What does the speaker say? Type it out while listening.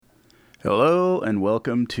Hello and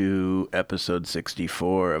welcome to episode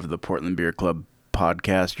 64 of the Portland Beer Club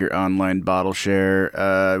podcast, your online bottle share.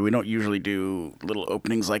 We don't usually do little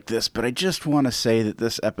openings like this, but I just want to say that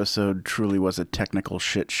this episode truly was a technical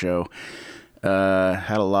shit show.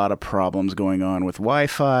 Had a lot of problems going on with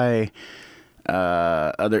Wi-Fi,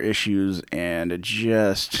 other issues, and it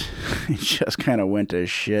just kind of went to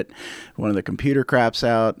shit. One of the computers crapped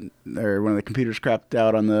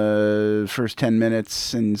out on the first 10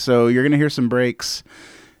 minutes, and so you're going to hear some breaks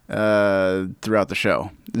throughout the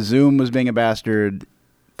show. Zoom was being a bastard,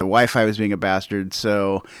 the Wi-Fi was being a bastard,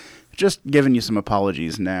 so just giving you some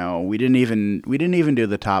apologies now. We didn't even do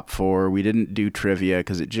the top four. We didn't do trivia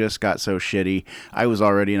because it just got so shitty. I was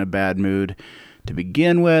already in a bad mood to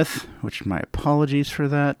begin with, which my apologies for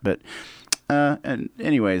that. But and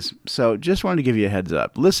anyways, so just wanted to give you a heads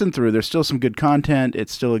up. Listen through. There's still some good content.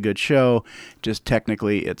 It's still a good show. Just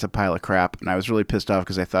technically, it's a pile of crap. And I was really pissed off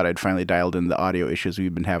because I thought I'd finally dialed in the audio issues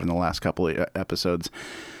we've been having the last couple of episodes.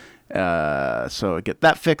 So I get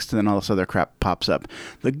that fixed, and then all this other crap pops up.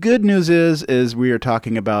 The good news is we are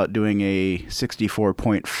talking about doing a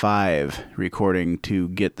 64.5 recording to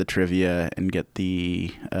get the trivia and get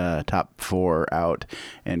the top four out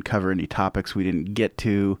and cover any topics we didn't get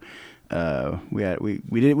to. We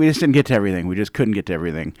just didn't get to everything. We just couldn't get to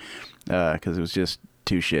everything because it was just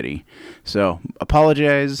too shitty. So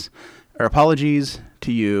apologies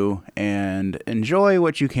to you, and enjoy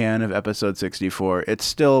what you can of episode 64. It's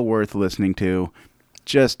still worth listening to,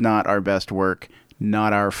 just not our best work,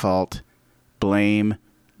 not our fault. Blame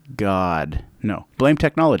God. No, blame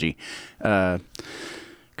technology, because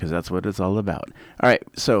that's what it's all about. All right,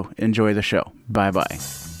 so enjoy the show. Bye-bye.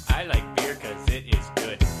 I like beer because it is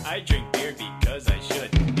good. I drink beer because I should.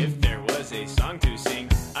 If there was a song to sing,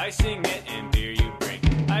 I sing it and beer you bring.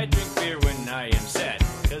 I drink beer when I am sad,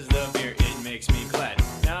 because the beer, it makes me glad.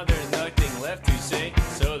 Now there's nothing left to say,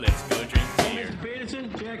 so let's go drink beer. Mr.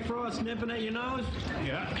 Peterson, Jack Frost nipping at your nose?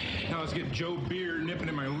 Yeah, now let's get Joe Beer nipping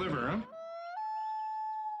in my liver, huh?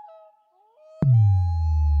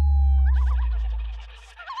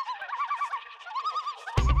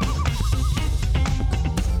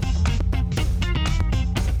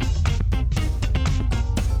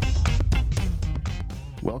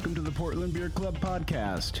 Welcome to the Portland Beer Club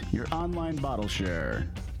podcast, your online bottle share.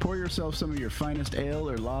 Pour yourself some of your finest ale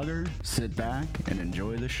or lager, sit back, and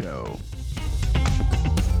enjoy the show.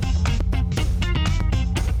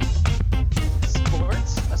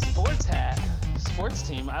 A sports hat. Sports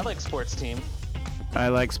team. I like sports team. I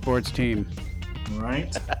like sports team.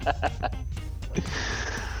 Right?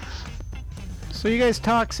 So you guys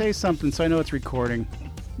talk, say something so I know it's recording.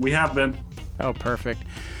 We have been. Oh, perfect.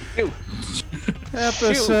 Ew.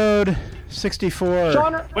 Episode 64.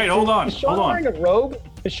 Sean, Wait, hold on. is Sean wearing a robe?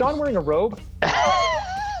 Is Sean wearing a robe?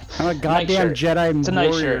 I'm a goddamn Night shirt. Jedi It's a night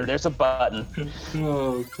warrior. shirt. There's a button.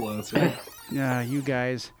 Oh, classic. Yeah, you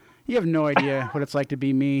guys. You have no idea what it's like to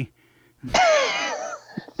be me.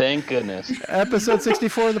 Thank goodness. Episode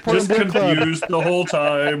 64 of the Portland Just Beer Club. confused the whole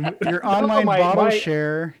time. Your online my- bottle my-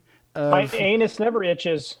 share My of... anus never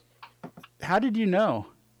itches. How did you know?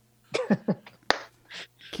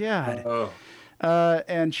 God. Oh,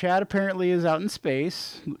 And Chad apparently is out in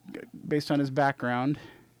space, based on his background.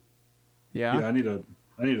 yeah, Yeah? I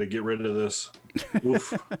need to get rid of this.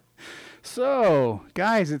 Oof. So,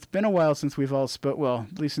 guys, it's been a while since we've all well,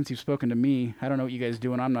 at least since you've spoken to me. I don't know what you guys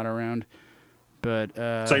do when I'm not around. But,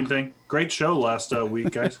 Same thing. Great show last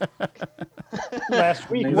week, guys. Last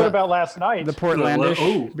week. What about last night? the Portlandish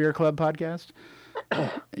Oh. Beer Club podcast.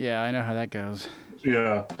 Yeah, I know how that goes.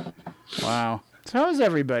 Yeah. Wow. So how's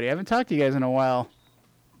everybody? I haven't talked to you guys in a while.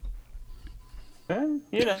 You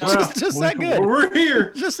know. Just that good. We're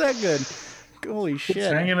here. Just that good. Holy shit.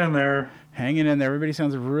 Hanging in there. Hanging in there. Everybody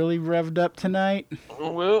sounds really revved up tonight.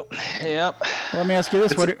 Well, yep. Let me ask you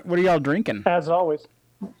this. What are y'all drinking? As always.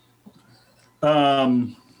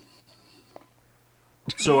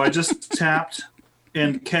 So I just tapped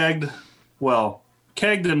and kegged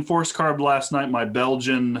and force carb last night my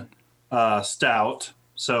Belgian stout.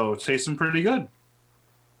 So it's tasting pretty good.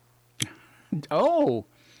 Oh,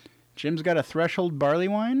 Jim's got a Threshold barley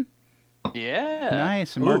wine. Yeah.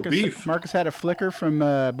 Nice. And Ooh, Marcus, beef. Marcus had a flicker from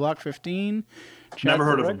Block 15. Chad- Never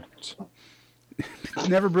heard of him.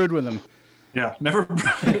 Never brewed with him. Yeah, never.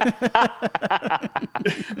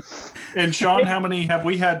 And Sean, how many have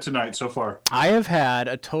we had tonight so far? I have had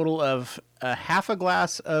a total of half a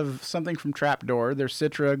glass of something from Trapdoor. Their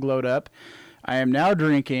Citra glowed up. I am now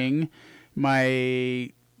drinking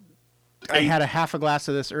my... I had a half a glass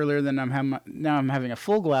of this earlier than now I'm having a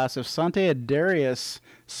full glass of Sante Adarius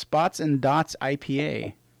Spots and Dots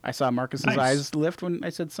IPA. I saw Marcus's Nice. eyes lift when I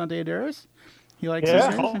said Sante Adaris. He likes Yeah.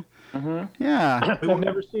 his beers. Cool. Yeah. I've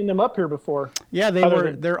never seen them up here before. Yeah, Other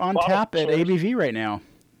than they're on bottle tap at shares. ABV right now.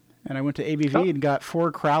 And I went to ABV Oh. and got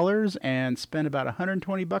 4 crowlers and spent about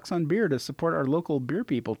 $120 on beer to support our local beer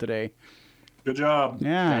people today. Good job.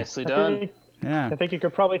 Yeah. Nicely done. Yeah. I think you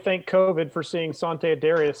could probably thank COVID for seeing Sante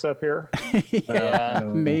Darius up here. Yeah.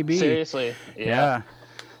 Maybe. Seriously. Yeah.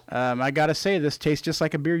 I gotta say, this tastes just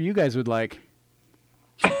like a beer you guys would like.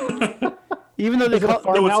 Even though they Is it a call,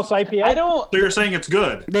 farmhouse IPA? I don't. So you're saying it's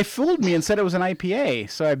good? they fooled me and said it was an IPA,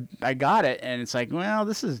 so I got it, and it's like, well,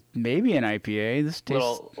 this is maybe an IPA. This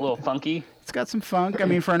tastes, Little funky. it's got some funk. I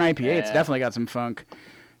mean, for an IPA, it's Yeah. definitely got some funk.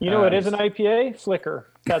 You know what is an IPA? Flicker.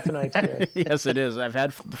 That's an IPA. Yes, it is. I've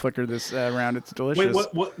had Flicker this round. It's delicious.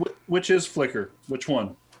 Wait, what? Which is Flicker? Which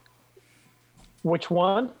one? Which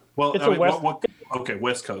one? Well, It's I a mean, West- okay,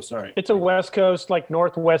 West Coast. All right. It's a West Coast, like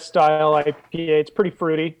Northwest style IPA. It's pretty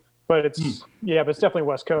fruity, but it's but it's definitely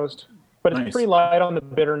West Coast. But it's Nice. pretty light on the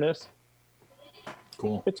bitterness.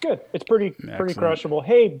 Cool. It's good. It's pretty Excellent. crushable.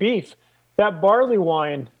 Hey, Beef, that barley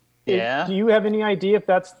wine. Yeah. Do you have any idea if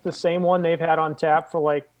that's the same one they've had on tap for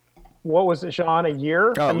like, what was it, Sean? A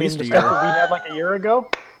year? Oh, at least the a stuff year. that we had like a year ago.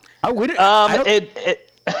 Oh, we didn't, I, don't,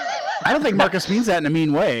 It I don't think Marcus means that in a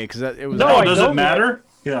mean way, because it was. No, Oh, I does don't it matter?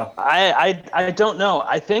 Yeah. I don't know.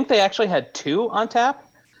 I think they actually had 2 on tap,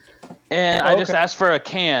 and I just Okay. asked for a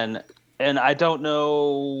can, and I don't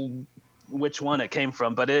know which one it came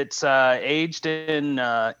from, but it's aged in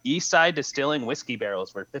Eastside Distilling whiskey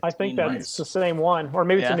barrels for 15 I think that's months. the same one, or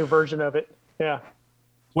maybe it's Yeah. a new version of it. Yeah.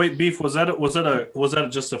 Wait, Beef, was that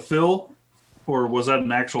just a fill, or was that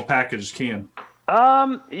an actual packaged can?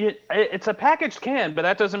 It's a packaged can, but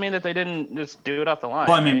that doesn't mean that they didn't just do it off the line.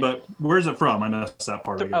 Well, I mean, right? but where's it from? I missed that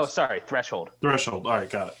part. I guess. Oh, sorry, Threshold. Threshold. All right,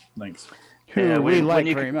 got it. Thanks. Who Yeah, we when like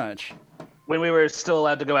you very could- much. When we were still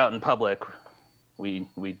allowed to go out in public, we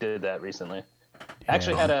did that recently.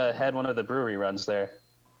 Actually, had one of the brewery runs there.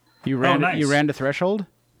 You ran. nice. You ran to Threshold.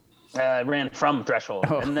 I ran from Threshold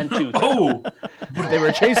and then to Oh, They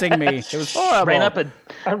were chasing me. It was horrible.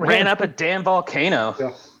 ran up a damn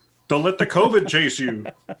volcano. don't let the COVID chase you.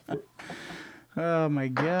 Oh my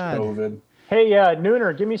god. COVID. Hey,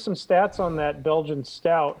 Nooner, give me some stats on that Belgian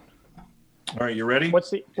stout. All right, you ready? What's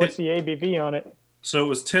the ABV on it? So it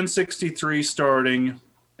was 1063 starting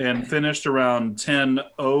and finished around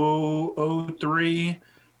 10003.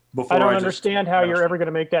 Before I don't just- understand how you're ever going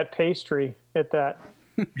to make that pastry at that.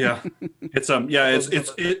 Yeah, it's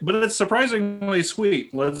but it's surprisingly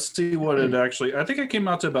sweet. Let's see what it actually. I think it came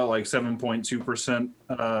out to about like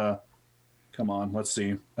 7.2%. Come on, let's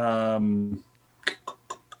see. But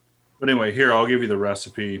anyway, here I'll give you the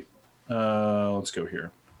recipe. Let's go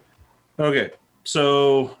here. Okay,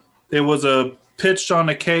 so it was a pitched on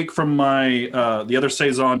a cake from my the other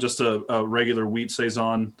saison, just a regular wheat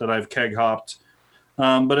saison that I've keg hopped.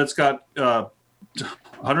 But it's got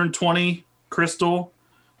 120 crystal,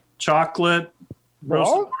 chocolate,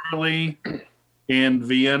 roasted barley, and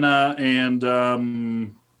Vienna,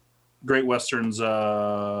 and Great Western's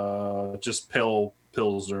just pale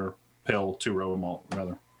pills or pale 2-row malt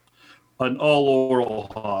rather, and all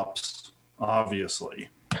oral hops, obviously.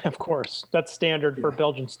 Of course, that's standard for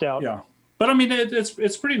Belgian stout. Yeah, but I mean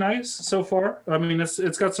it's pretty nice so far. I mean it's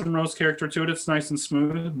got some roast character to it. It's nice and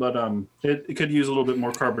smooth, but it could use a little bit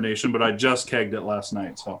more carbonation. But I just kegged it last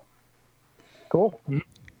night, so Cool.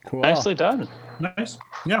 Cool. Nicely done. nice.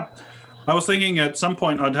 Yeah, I was thinking at some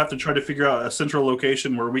point I'd have to try to figure out a central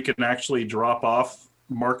location where we can actually drop off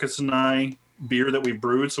Marcus and I beer that we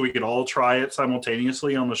brewed, so we could all try it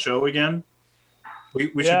simultaneously on the show again. We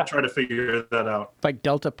Yeah. should try to figure that out. Like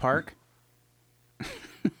Delta Park.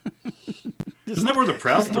 Isn't that where the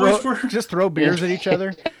Proud Boys were? Just throw beers at each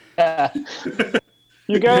other.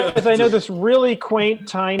 You guys, I know this really quaint,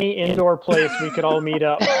 tiny indoor place we could all meet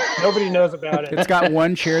up. Nobody knows about it. It's got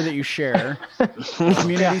one chair that you share.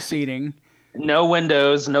 Community seating. No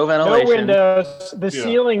windows, no No ventilation. windows. The Yeah.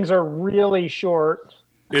 ceilings are really short.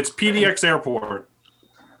 It's PDX Airport.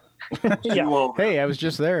 Yeah. Well, Hey, I was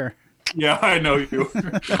just there. yeah, I know you.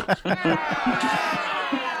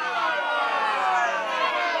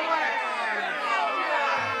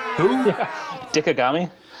 Who? Dickagami.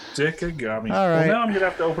 Dickagami. All right. Well, now I'm gonna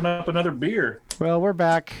have to open up another beer. Well, we're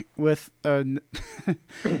back with a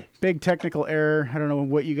big technical error. I don't know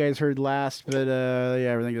what you guys heard last, but yeah,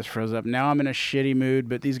 everything just froze up. Now I'm in a shitty mood,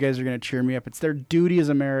 but these guys are going to cheer me up. It's their duty as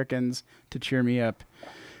Americans to cheer me up.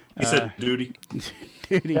 He said duty.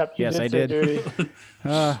 Duty. Yep, you Yes, I say did. duty.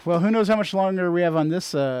 Well, who knows how much longer we have on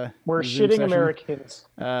this We're Zoom shitting session. Americans.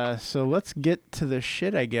 So let's get to the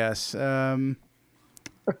shit, I guess.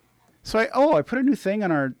 So I put a new thing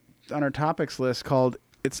on our topics list called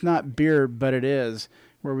 "It's Not Beer, But It Is,"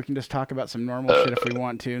 where we can just talk about some normal shit if we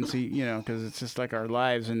want to, and see, because it's just like our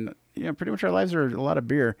lives, and pretty much our lives are a lot of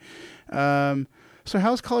beer. So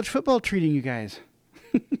how's college football treating you guys?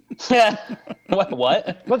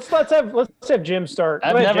 What? Let's have Jim start.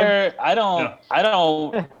 Go ahead, Jim. I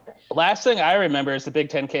don't. Last thing I remember is the Big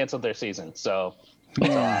Ten canceled their season. So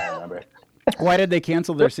that's all I remember. Why did they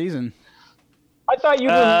cancel their season? I thought you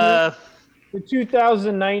were the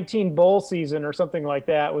 2019 bowl season or something like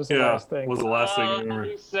that was the last thing. Was the last thing I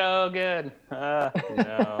remember. So good.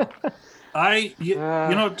 No.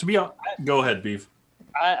 To be honest, go ahead, Beef.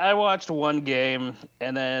 I watched one game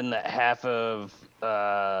and then half of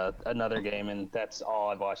another game, and that's all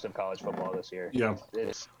I've watched of college football this year. Yeah.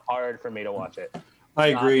 It's hard for me to watch it. I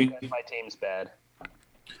agree. Not because my team's bad.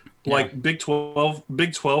 Like Big 12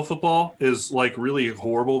 football is like really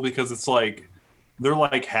horrible because it's like they're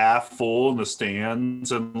like half full in the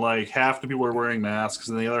stands and like half the people are wearing masks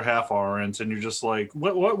and the other half aren't, and you're just like,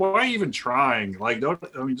 what why are you even trying? Like,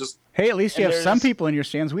 just Hey, at least you have some people in your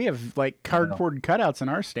stands. We have like cardboard cutouts in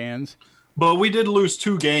our stands. But we did lose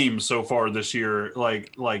 2 games so far this year,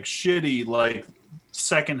 like shitty, like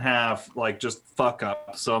second half, like just fuck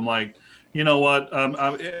up. So I'm like, you know what?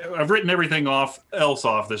 I've written everything else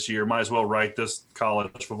off this year. Might as well write this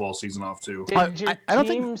college football season off too. Did your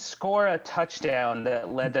team score a touchdown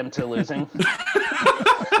that led them to losing?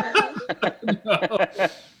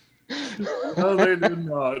 No, they did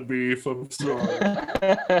not, Beef. I'm sorry.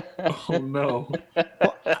 Oh no.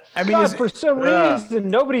 I mean, God, for some reason,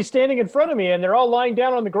 nobody's standing in front of me, and they're all lying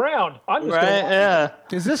down on the ground. I'm just gonna watch. Yeah.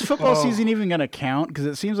 is this football season even going to count? Because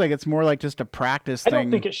it seems like it's more like just a practice I thing.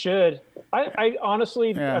 don't think it should. I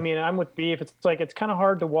honestly, Yeah. I mean, I'm with Beef. It's kind of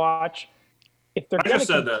hard to watch. If they're I going just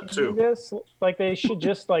to said that, too. this, like they should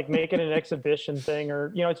just like make it an exhibition thing,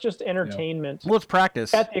 or it's just entertainment Well, it's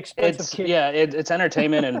practice. at the expense of kids. It's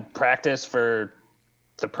entertainment and practice for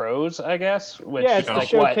the pros, I guess. Which, Yeah, it's to like,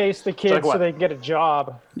 showcase the kids like so what? they can get a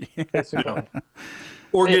job. Basically.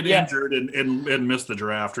 Or get Yeah. injured and miss the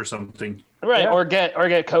draft or something. right, Yeah. or get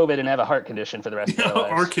COVID and have a heart condition for the rest of their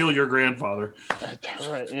Or lives. kill your grandfather.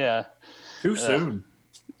 Right, yeah. Too soon.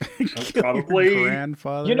 Kill your probably-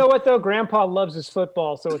 grandfather. You know what though? Grandpa loves his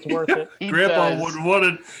football, so it's worth it. He Grandpa does. would have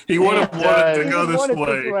wanted to go He this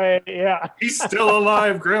wanted way. Yeah. He's still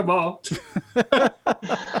alive, Grandma.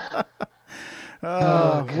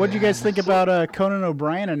 What do you guys think about Conan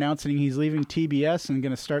O'Brien announcing he's leaving TBS and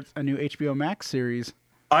going to start a new HBO Max series?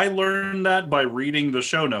 I learned that by reading the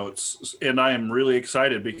show notes, and I am really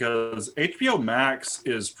excited because HBO Max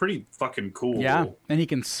is pretty fucking cool. Yeah, and he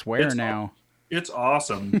can swear It's now. It's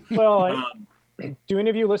awesome. Well, do any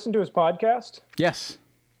of you listen to his podcast? Yes.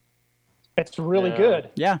 It's really Yeah. good.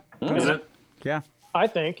 Yeah. Is it? Yeah. I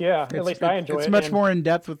think, yeah. At least I enjoy it. It's much and- more in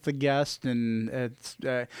depth with the guest, and it's.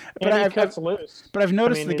 But and he I've cuts loose. But I've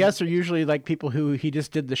noticed I mean, the guests are usually like people who he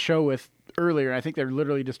just did the show with earlier. I think they're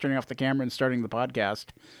literally just turning off the camera and starting the podcast.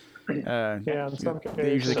 Yeah, in some cases.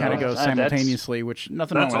 They usually kind of go that's- simultaneously, which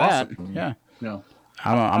nothing wrong That's with awesome. that. Yeah, No.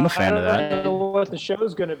 I'm a fan of I that. don't know what the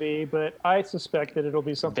show's going to be, but I suspect that it'll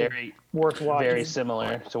be something Very, worth watching. very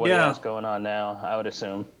similar to what he Yeah. has going on now, I would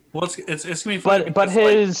assume. Well, it's gonna be fun. But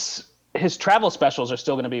because, his travel specials are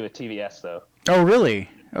still going to be with TBS though. Oh, really?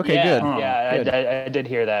 Okay, yeah, good. Yeah, Good. I did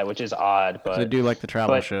hear that, which is odd, I but do like the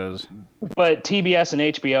travel but- shows. but TBS and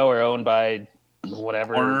HBO are owned by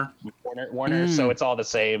whatever Warner. so it's all the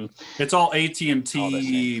same. It's all AT&T. All the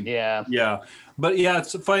same. Yeah. Yeah, but yeah,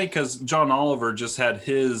 it's funny because John Oliver just had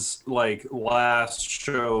his like last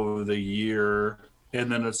show of the year,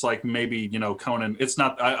 and then it's like maybe Conan. It's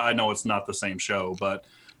not. I know it's not the same show, but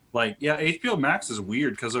like yeah, HBO Max is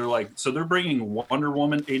weird because they're bringing Wonder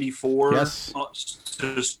Woman 84 Yes.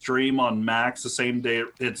 to stream on Max the same day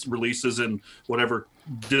it releases in whatever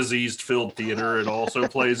diseased-filled theater it also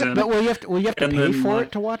plays in. But will you have to And pay then, for like-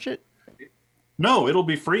 it to watch it? No, it'll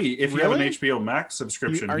be free if you have an Really? HBO Max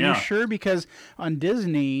subscription. Are yeah. you sure? Because on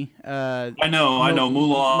Disney, I know.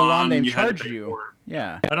 Mulan, they you had to charge pay you. for it.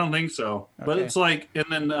 Yeah. I don't think so. But Okay. it's like, and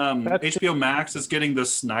then That's- HBO Max is getting the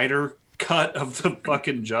Snyder cut of the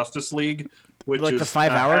fucking Justice League, which Like is the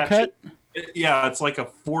 5-hour cut? Yeah, it's like a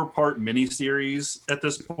 4-part miniseries at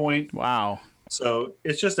this point. Wow. So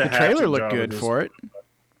it's just a The trailer looked good for it.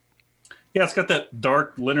 Yeah, it's got that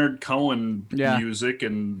dark Leonard Cohen Yeah. music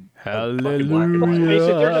and fucking black and white. Face it,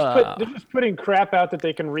 they're just putting crap out that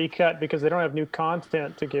they can recut because they don't have new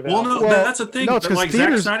content to give Well, out. no, Well, that's the thing. no, it's 'cause Like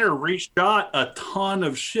theaters- Zack Snyder reshot a ton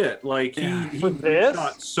of shit. Like he For this?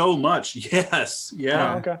 reshot so much. Yes,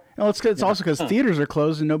 yeah. Oh, okay. Well, it's also because theaters are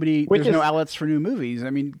closed and Which there's no is- outlets for new movies. I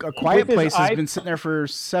mean, A Quiet his Place has eye- been sitting there for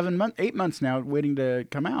 8 months now, waiting to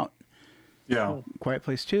come out. Yeah. Quiet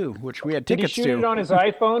Place 2, which we had Did he tickets shoot it to. on his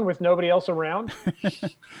iPhone with nobody else around?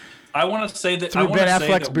 I want to say that. Through Ben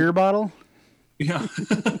Affleck's beer bottle. Yeah.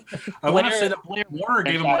 I want to say that Warner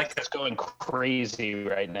gave him like It's going crazy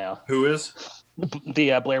right now. who is?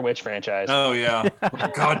 The Blair Witch franchise. Oh yeah.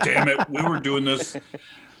 God damn it. We were doing this.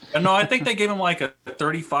 And no, I think they gave him like a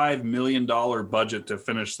 $35 million budget to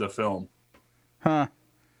finish the film. Huh.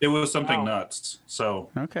 It was something nuts. So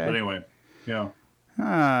Okay. But anyway,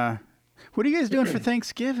 yeah. What are you guys doing for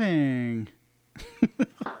Thanksgiving?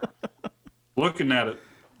 Looking at it.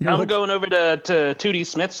 I'm going over to Tootie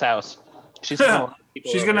Smith's house. She's gonna,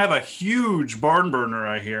 She's gonna have a huge barn burner,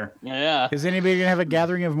 I hear. yeah. Is anybody going to have a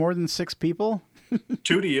gathering of more than 6 people?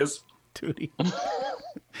 Tootie is. Tootie.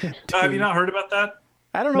 Have you not heard about that?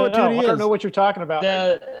 I don't know No, what Tootie I is. don't know what you're talking about.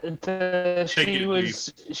 Take it,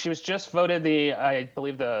 She was just voted I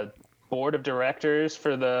believe the board of directors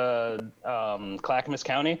for the Clackamas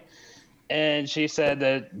County, and she said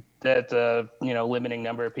that the limiting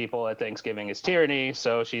number of people at Thanksgiving is tyranny,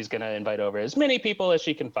 so she's going to invite over as many people as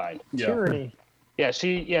she can find. Yeah. Tyranny. Yeah,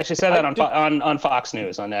 she said that on Fox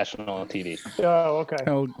News on national TV. Oh, okay.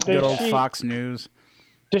 Oh, Did good old she- Fox News.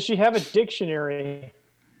 Does she have a dictionary?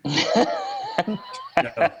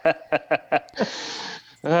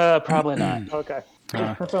 Probably not. Okay.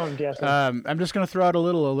 That's what I'm guessing. I'm just going to throw out a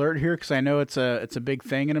little alert here because I know it's a big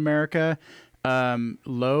thing in America.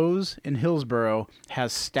 Lowe's in Hillsboro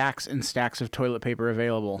has stacks and stacks of toilet paper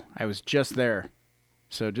available. I was just there.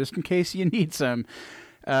 So just in case you need some.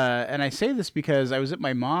 And I say this because I was at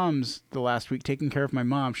my mom's the last week taking care of my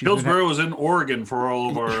mom. She's been Hillsboro is in Oregon for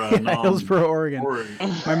all of our Hillsboro, Oregon. Oregon.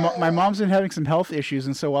 My mom's been having some health issues,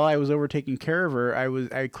 and so while I was over taking care of her,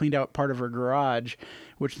 I cleaned out part of her garage,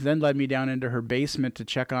 which then led me down into her basement to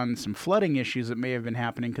check on some flooding issues that may have been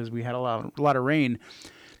happening because we had a lot of rain.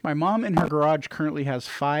 My mom in her garage currently has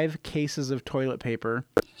 5 cases of toilet paper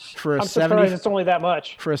for a I'm surprised it's only that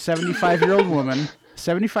much. for a 75-year-old woman.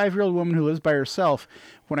 75-year-old woman who lives by herself.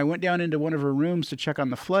 When I went down into one of her rooms to check on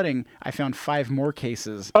the flooding, I found 5 more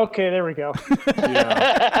cases. Okay, there we go.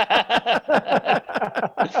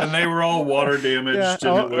 And they were all water damaged. Yeah, and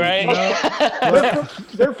oh, it was- Right?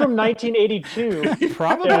 They're from 1982.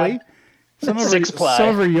 Probably. Some of Six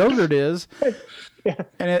ply. her yogurt is.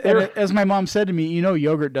 And as my mom said to me,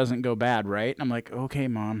 yogurt doesn't go bad, right? I'm like, okay,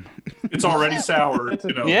 Mom. It's already sour.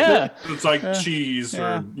 Yeah. It's like cheese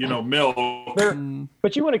or milk.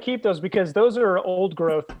 But you want to keep those because those are old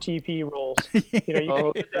growth TP rolls. You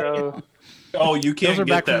can, Oh, you can't Those are get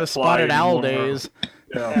back that from the fly spotted owl anymore. days.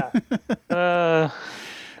 Yeah.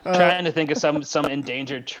 Trying to think of some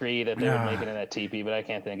endangered tree that they were making in that teepee, but I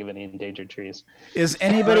can't think of any endangered trees. Is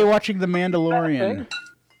anybody watching The Mandalorian?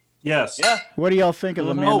 Yes. Yeah. What do y'all think of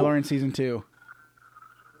The Oh. Mandalorian season 2?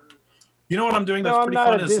 You know what I'm doing that's no, I'm pretty not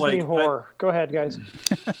fun a is Disney like whore. Go ahead, guys.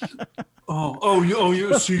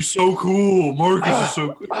 she's so cool. Marcus is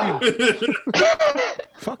so cool.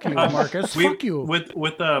 Fuck you, Marcus. Fuck you.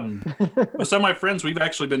 With some of my friends, we've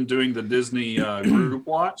actually been doing the Disney group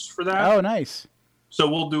watch for that. Oh, nice. So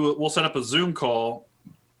we'll set up a Zoom call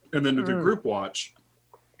and then do the group watch.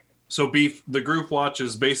 So the group watch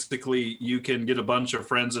is basically you can get a bunch of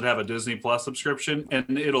friends that have a Disney Plus subscription,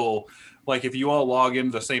 and it'll, like, if you all log in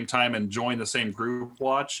at the same time and join the same group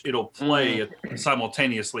watch, it'll play it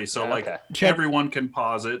simultaneously. So Okay. like everyone can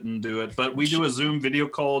pause it and do it. But we do a Zoom video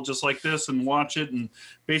call just like this and watch it, and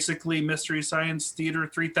basically Mystery Science Theater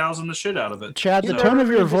 3000 the shit out of it. Chad, the Never tone of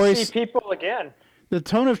your need to voice, See people again. the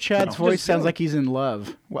tone of Chad's voice Just sounds do it. like he's in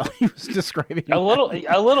love while he was describing A little bit.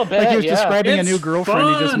 like he was Yeah. describing a It's new girlfriend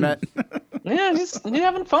he just fun. met. Yeah, he's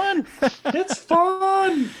having fun. It's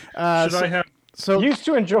fun. Should I have? So Used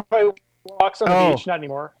to enjoy walks on the Oh. beach, not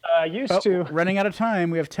anymore. Used oh, to. running out of time.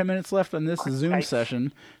 We have 10 minutes left on this Zoom Nice.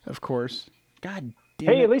 session, of course. God damn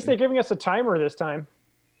Hey, it. at least they're giving us a timer this time.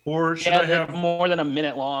 Or should Yeah, I they're have? more than a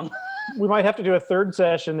minute long. We might have to do a third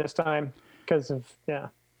session this time because of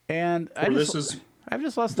And Or this is I've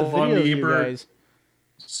just lost the Von video of you Ebert. guys.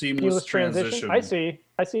 seamless keyless transition. I see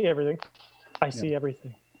everything. I see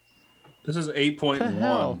everything. This is What the 8.1.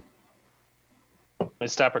 hell?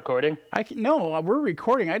 Let's stop recording. No, we're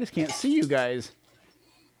recording. I just can't see you guys.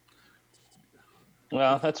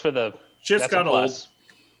 Well, that's for the. Shit's that's got a plus.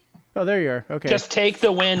 Oh, there you are. Okay. Just take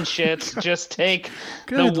the win, shits. Just take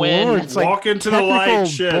Good the win. Lord, it's like Walk into the light, technical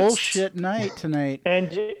shits. bullshit night tonight.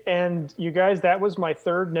 And you guys, that was my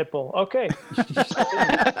third nipple. Okay.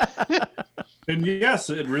 And yes,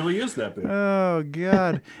 it really is that big. Oh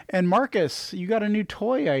God! And Marcus, you got a new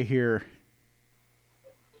toy, I hear.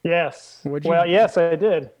 Yes. What'd you- Well, yes, I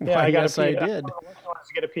did. Yeah, Why, I got yes, a I P- did. I wanted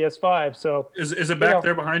to get a PS5. So Is it back Yeah.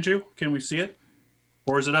 there behind you? Can we see it?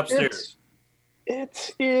 Or is it upstairs?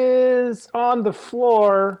 it is on the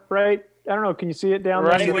floor, right? I don't know. Can you see it down I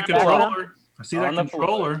Right. see there? the back controller. I see that On the floor.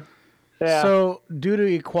 controller. Yeah. So, due to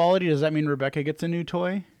equality, does that mean Rebecca gets a new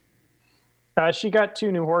toy? She got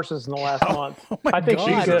 2 new horses in the last month. my I think she's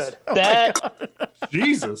God. good. That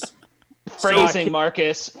Jesus. phrasing,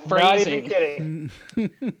 Marcus. Not even Phrasing.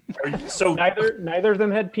 kidding. So Neither of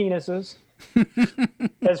them had penises,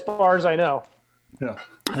 as far as I know. yeah.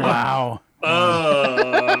 Wow.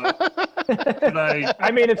 Can I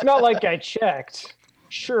I mean, it's not like I checked.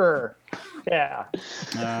 Sure. Yeah.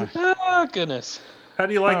 Oh goodness. how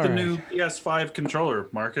do you like All the right. new PS5 controller,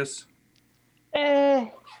 Marcus?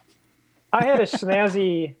 I had a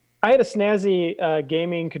snazzy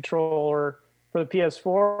gaming controller for the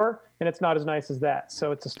PS4, and it's not as nice as that.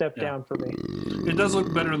 So it's a step down for me. It does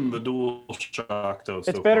look better than the Dual Shock though.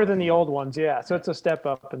 It's better than the old ones, yeah. So it's a step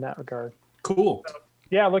up in that regard. Cool.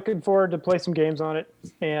 Yeah, looking forward to play some games on it,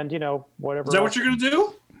 and whatever. Is that else. what you're gonna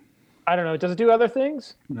do? I don't know. Does it do other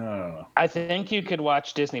things? No. I think you could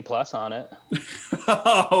watch Disney Plus on it.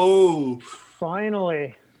 Oh.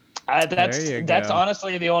 Finally. That's There you that's go.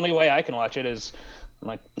 honestly the only way I can watch it is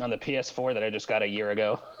like on the PS4 that I just got a year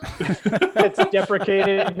ago. It's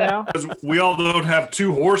deprecated now. Because we all don't have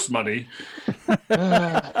 2 horse money.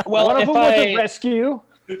 Well, One of if them was a I rescue.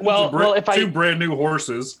 well if Two I brand new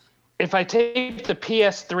horses. if I take the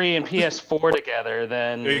PS3 and PS4 together,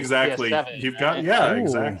 then Exactly. PS7, You've got right? yeah, Ooh.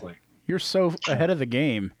 exactly. You're so ahead of the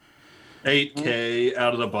game. 8K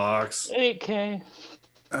out of the box. 8K.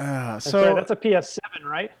 That's So, right, that's a PS7,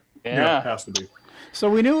 right? Yeah. Has to be. so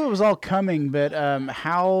we knew it was all coming, but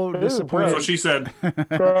how That's disappointed? what she said.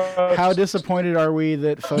 Gross. How disappointed are we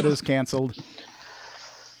that photos canceled?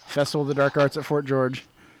 Festival of the Dark Arts at Fort George.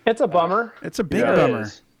 It's a bummer. It's a big Yeah.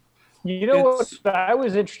 bummer. You know It's- what I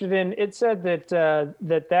was interested in? It said that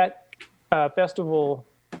that festival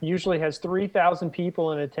usually has 3,000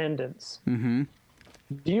 people in attendance. Mm-hmm.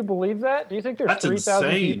 Do you believe that? Do you think there's That's 3,000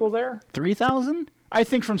 insane. people there? 3,000? I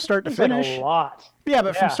think from start to It's like finish. a lot. Yeah,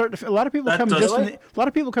 but from Yeah. start to a lot of people That come does- just in the, a lot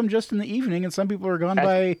of people come just in the evening, and some people are gone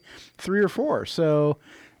by 3 or 4. So,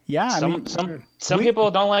 yeah, I mean, Some people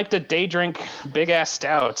don't like to day drink big ass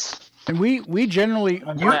stouts. and we generally,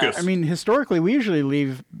 Marcus. I mean, historically, we usually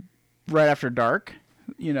leave right after dark,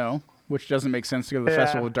 which doesn't make sense to go to the Yeah.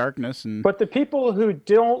 Festival of Darkness. And But the people who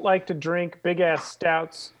don't like to drink big ass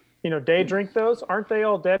stouts, day drink those, aren't they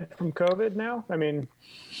all dead from COVID now? I mean,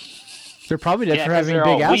 they're probably dead Yeah, for 'cause having they're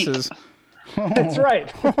big all weak. asses. that's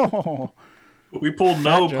right. We pulled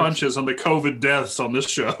no jokes. punches on the COVID deaths on this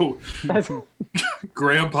show.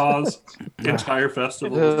 Grandpa's entire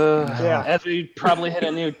festival. Yeah. As we probably hit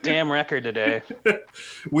a new damn record today.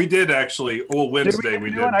 We did actually. Well, Wednesday we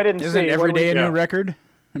do did. one? I didn't Isn't see. every What do day a we- new Yeah. record?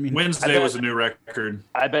 I mean, Wednesday was a new record.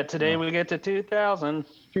 I bet today we get to 2,000.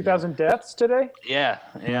 2,000 deaths today? Yeah.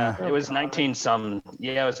 It was 19 some.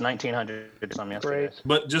 Yeah, it was 1900 some yesterday. Great.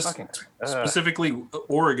 But just Fucking- specifically,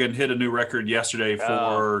 Oregon hit a new record yesterday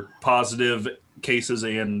for positive cases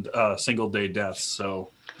and single day deaths.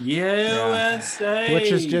 So USA,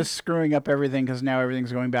 which is just screwing up everything because now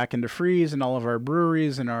everything's going back into freeze, and all of our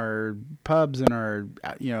breweries and our pubs and our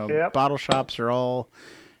Yep. bottle shops are all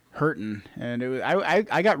hurting. And it was,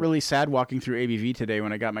 I got really sad walking through ABV today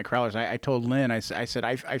when I got my crowlers. I told Lynn, I said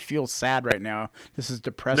I feel sad right now. This is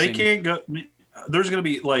depressing. they can't go. There's going to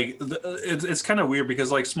be like it's kind of weird because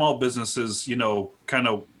like small businesses,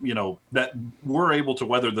 that were able to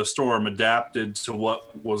weather the storm, adapted to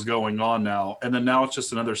what was going on now, and then now it's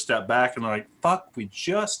just another step back, and they're like, "Fuck, we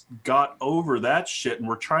just got over that shit, and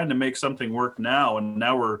we're trying to make something work now, and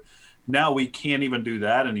now we can't even do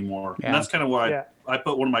that anymore." Yeah. And that's kind of why Yeah. I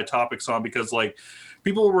put one of my topics on, because like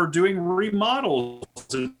people were doing remodels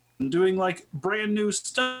and doing like brand new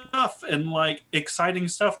stuff and like exciting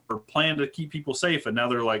stuff for plan to keep people safe, and now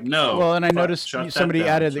they're like, no. Well, and I fuck, noticed shut that somebody down.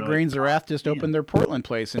 added So, that Grains of Wrath just opened their Portland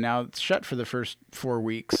place, and now it's shut for the first 4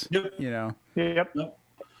 weeks. Yep. Know. Yep. Yep.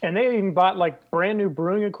 And they even bought like brand new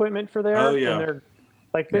brewing equipment for there. Oh, yeah. And they're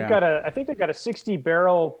like they've Yeah. got I think they've got a 60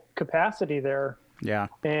 barrel capacity there, Yeah.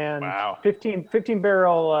 and Wow. 15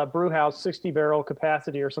 barrel brew house, 60 barrel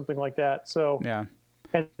capacity or something like that. So Yeah.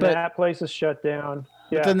 and But- that place is shut down.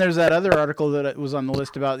 But Yeah. then there's that other article that was on the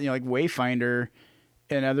list about like Wayfinder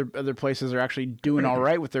and other places are actually doing all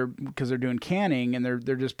right with because they're doing canning, and they're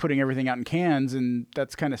just putting everything out in cans, and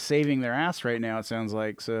that's kind of saving their ass right now. It sounds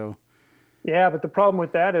like so. Yeah, but the problem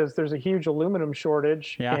with that is there's a huge aluminum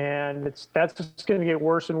shortage, Yeah. and that's just going to get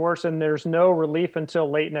worse and worse, and there's no relief until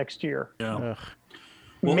late next year. Yeah. Ugh.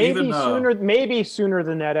 Well, Maybe sooner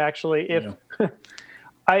than that, actually. If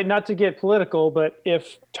not to get political, but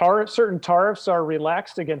if certain tariffs are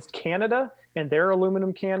relaxed against Canada and their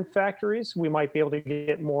aluminum can factories, we might be able to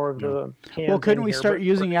get more of the cans. Well, couldn't in we here, start but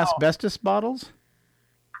using for now- asbestos bottles?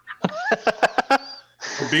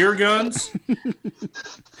 Beer guns.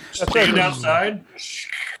 Stand outside.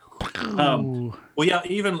 Well, yeah,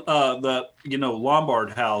 even the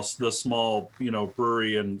Lombard House, the small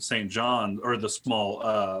brewery in St. John, or the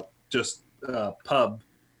small pub.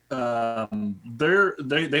 They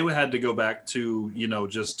had to go back to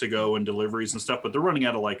just to go and deliveries and stuff, but they're running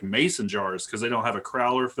out of like mason jars because they don't have a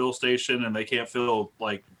crowler fill station and they can't fill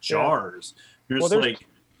like jars. You're just like,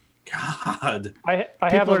 God. I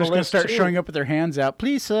have People on are the just going to list start too. showing up with their hands out.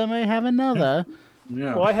 Please, sir, may I have another?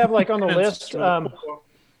 Yeah. Well, I have like on the It's list.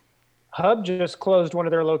 Hub just closed one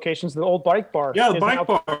of their locations, the old bike bar. Yeah, the is bike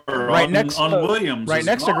now- bar Right on, next- on Williams. Right is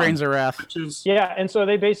next to gone, Grains of Wrath. which is- Yeah, and so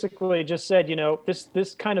they basically just said,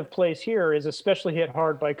 this kind of place here is especially hit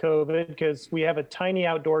hard by COVID because we have a tiny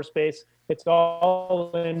outdoor space. It's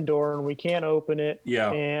all indoor and we can't open it.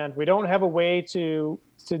 Yeah. And we don't have a way to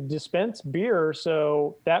dispense beer.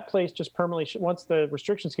 So that place just permanently, once the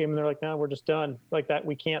restrictions came in, they're like, no, we're just done. Like that,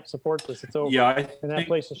 we can't support this. It's over. Yeah, And that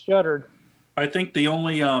place is shuttered. I think the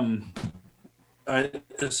only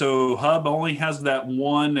so Hub only has that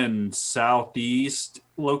one in Southeast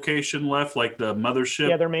location left, like the mothership.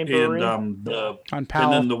 Yeah, their main brewery. And On and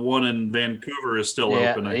Powell. then the one in Vancouver is still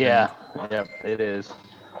open. I think. Yep, it is.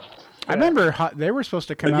 I remember they were supposed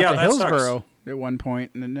to come But out yeah, to that sucks. Hillsboro at one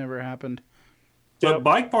point, and it never happened. But Yep.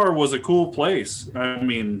 Bike Bar was a cool place. I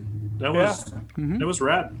mean, that was it was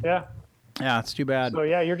rad. Yeah. Yeah, it's too bad. So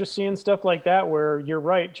yeah, you're just seeing stuff like that where you're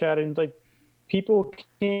right, Chad, and like people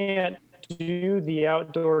can't do the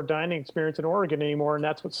outdoor dining experience in Oregon anymore, and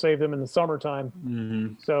that's what saved them in the summertime.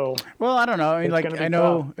 Mm-hmm. So Well, I don't know. I mean, It's gonna be I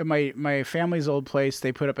know at my family's old place,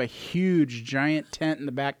 they put up a huge, giant tent in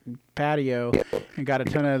the back patio, and got a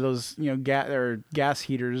ton of those, gas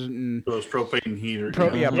heaters and Those propane heaters.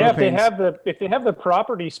 yeah, if they propanes. have the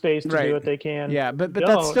property space to Right. do it, they can. Yeah, but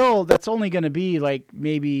Don't. that's only going to be like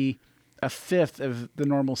maybe a fifth of the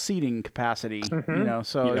normal seating capacity.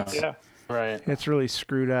 So Yeah. Yeah. Right. it's really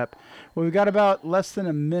screwed up. Well, we've got about less than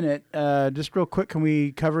a minute. Just real quick, can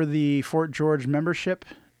we cover the Fort George membership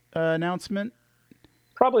announcement?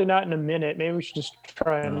 Probably not in a minute. Maybe we should just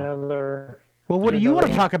try another. Well, what do you want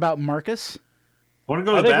to talk about, Marcus? I want to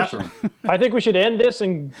go to the I think bathroom. I think we should end this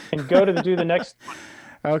and go to do the next.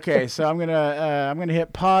 Okay, so I'm gonna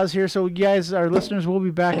hit pause here. So, you guys, our listeners, will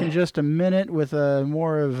be back in just a minute with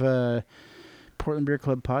more of Portland Beer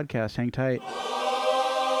Club podcast. Hang tight.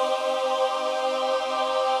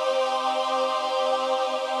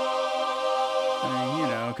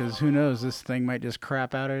 Because who knows, this thing might just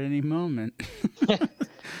crap out at any moment.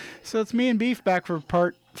 So it's me and Beef back for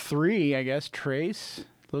part 3, I guess.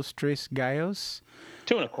 Los Tres Gallos.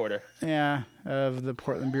 2 1/4. Yeah, of the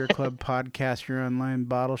Portland Beer Club podcast, your online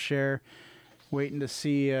bottle share. Waiting to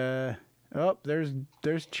see.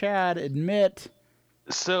 There's Chad. Admit.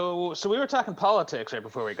 So we were talking politics right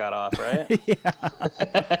before we got off,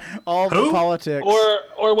 right? All the Who? politics.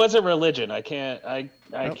 or was it religion? I can't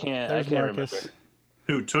There's remember. Marcus.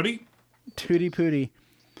 Who, Tootie? Tootie Pootie.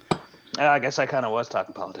 I guess I kind of was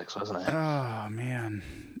talking politics, wasn't I? Oh man.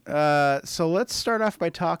 So let's start off by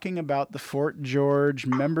talking about the Fort George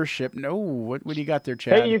membership. No, what do you got there,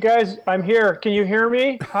 Chad? Hey, you guys, I'm here. Can you hear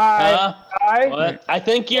me? Hi. Hi. What? I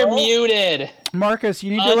think you're muted. Marcus,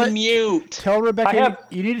 you need to Unmute. tell Rebecca. I have-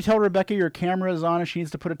 You need to tell Rebecca your camera is on and she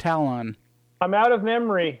needs to put a towel on. I'm out of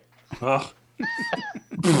memory. Ugh.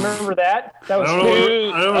 Remember that? That was I don't know.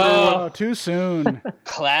 scary. I don't know. Oh, too soon.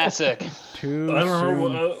 Classic. Too I don't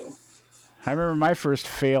soon. know. I remember my first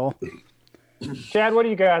fail. Chad, what do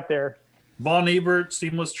you got there? Bon Ebert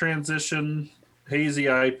Seamless Transition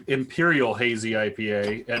Imperial Hazy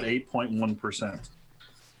IPA at 8.1%.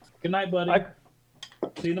 Good night, buddy.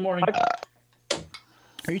 See you in the morning.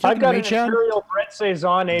 Are you I've talking to got me, an Chad? Imperial Brett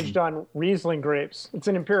Saison aged on Riesling grapes. It's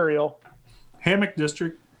an Imperial. Hammock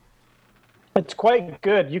District. It's quite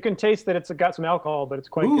good. You can taste that it's got some alcohol, but it's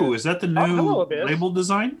quite Ooh, good. is that the hello, new Abyss. label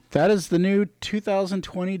design? That is the new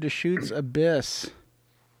 2020 Deschutes Abyss.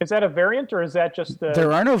 Is that a variant or is that just the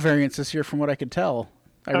There are no variants this year, from what I could tell.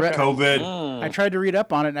 I read. Okay. COVID. I tried to read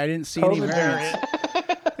up on it, and I didn't see any COVID variants.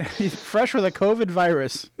 variant? Fresh with a COVID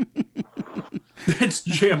virus. It's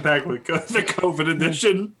jam packed with the COVID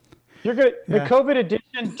edition. You're good. The COVID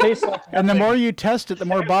edition tastes like. And the more you test it, the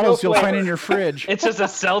more bottles you'll find in your fridge. It's just a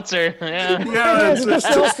seltzer. Yeah. Yeah, It's a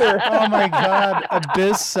seltzer. Oh my God,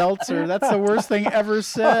 Abyss Seltzer. That's the worst thing ever Oh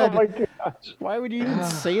said. my gosh. Why would you even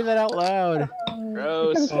say that out loud?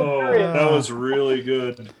 Gross. oh, that was really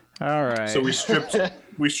good. All right. So we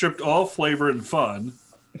stripped all flavor and fun.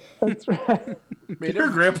 That's right. Here,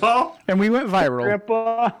 Grandpa. and we went viral.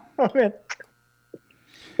 Grandpa. Oh, man.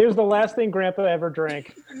 It was the last thing Grandpa ever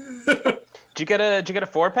drank. Did you get a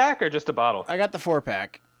 4-pack or just a bottle? I got the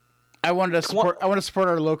 4-pack. I wanted to support. I want to support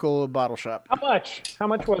our local bottle shop. How much? How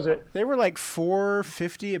much was it? They were like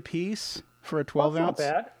 $4.50 a piece for a 12 That's ounce.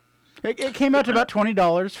 not bad. It came out to about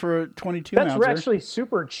 $20 for a 22 That's ouncer. actually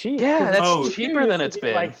super cheap. Yeah, that's Oh. cheaper than it's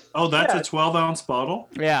been. Like, Oh, that's Yeah. a 12-ounce bottle?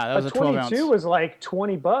 Yeah, that was a 12 ounce. 22 was like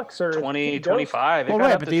 $20 or 20, 25. It Well, got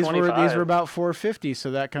right, up but to these 25. were about $4.50, so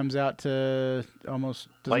that comes out to almost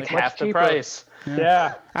doesn't like it- half the cheaper. price.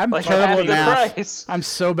 Yeah. I'm Like terrible half at the math. price. I'm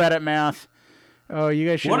so bad at math. Oh, you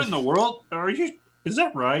guys should. What in the world? Are you? Is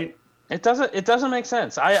that right? It doesn't make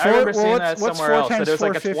sense. I Four- remember well, seeing what's- that what's somewhere 4 else. That times it was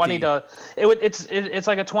like a $4.50? $20. It's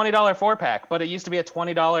like a $20 4-pack, but it used to be a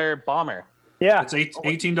 $20 bomber. Yeah. It's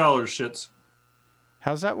 $18 shits.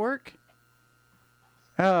 How's that work?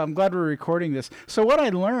 Oh, I'm glad we're recording this. So what I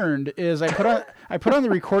learned is I put on the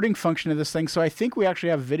recording function of this thing. So I think we actually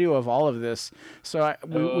have video of all of this. So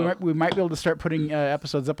we might be able to start putting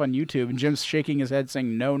episodes up on YouTube. And Jim's shaking his head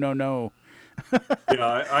saying no, no, no.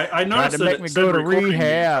 Yeah, I noticed to that make it me said go to recording the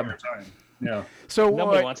rehab. entire time. Yeah. So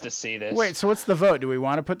Nobody wants to see this. wait. So what's the vote? Do we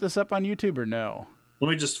want to put this up on YouTube or no? Let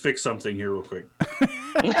me just fix something here real quick.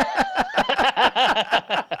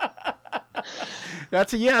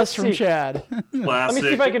 That's a yes from see. Chad. Let me Classic.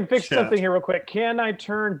 see if I can fix chat. something here real quick. Can I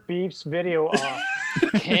turn Beef's video off?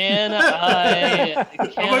 Can I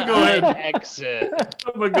go ahead. exit?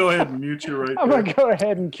 I'm gonna go ahead and mute you right I'm there. going to go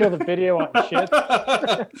ahead and kill the video on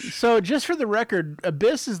shit. So just for the record,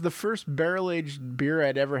 Abyss is the first barrel-aged beer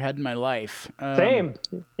I'd ever had in my life. Same.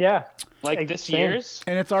 Yeah. Like this Same. year's?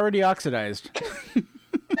 And it's already oxidized.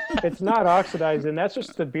 It's not oxidizing. That's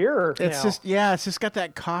just the beer. It's now. it's just got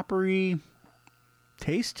that coppery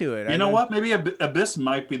taste to it. You know what? Maybe Abyss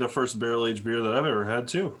might be the first barrel-aged beer that I've ever had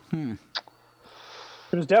too.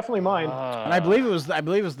 It was definitely mine. And I believe it was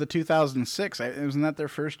the 2006. Wasn't that their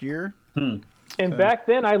first year? And back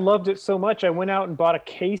then, I loved it so much, I went out and bought a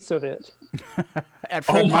case of it At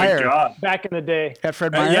Fred Oh my Meyer. god! back in the day. At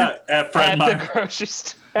Fred Meyer. Yeah, at Fred At Meyer. the grocery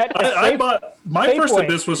store. At I bought my first Safeway.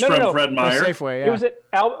 Abyss was No, from no. Fred Meyer. Safeway. Yeah. It was at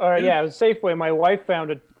it was Safeway. My wife found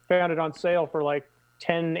it on sale for like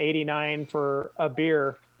 $10.89 for a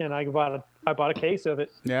beer, and I bought a case of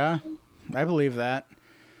it. Yeah, I believe that.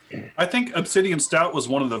 I think Obsidian Stout was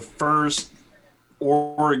one of the first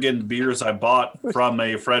Oregon beers I bought from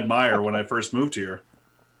a Fred Meyer when I first moved here.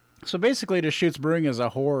 So basically, Deschutes Brewing is a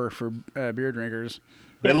whore for beer drinkers.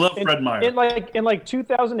 They love Fred Meyer. In like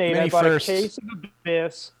 2008, Many I bought firsts. a case of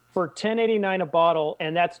Abyss for $10.89 a bottle,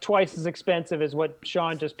 and that's twice as expensive as what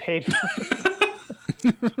Sean just paid for.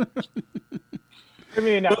 I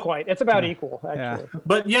mean, not quite. It's about equal, actually.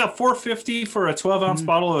 But yeah, $4.50 for a 12-ounce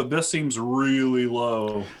bottle of Abyss seems really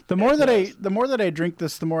low. The more that I drink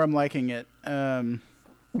this, the more I'm liking it.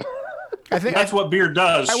 I think That's what beer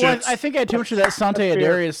does. shits. I think I had too much of that Sante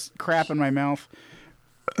Adarius crap in my mouth.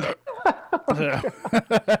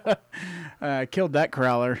 Killed that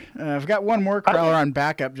crowler. I've got one more crowler on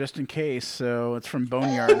backup just in case, so it's from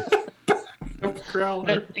Boneyard.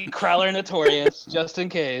 Crowler. Crowler Notorious, just in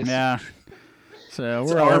case. Yeah. So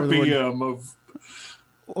It's we're all over the wood. RPM of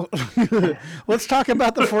Let's talk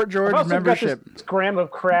about the Fort George I've also membership. got this gram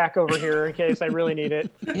of crack over here in case I really need it.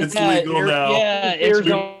 it's legal now. Yeah, Beers it's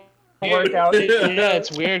don't work out. yeah,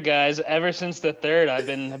 it's weird, guys. Ever since the 3rd, I've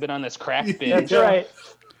been on this crack binge. That's right.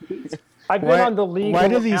 I've been on the legal Why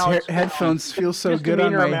do these amount, headphones feel so good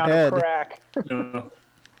on misdemeanor my amount head? of crack.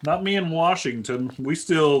 Not me in Washington. We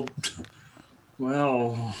still,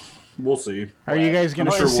 well, we'll see. Are you guys going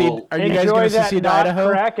to I'm sure secede? we'll- Are you guys Enjoy going to that secede to not Idaho?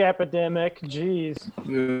 crack epidemic. Jeez.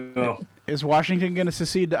 Yeah. Is Washington going to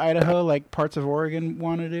secede to Idaho like parts of Oregon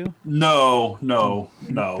want to do? No.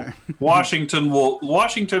 Washington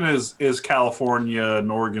is California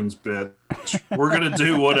and Oregon's bitch. We're gonna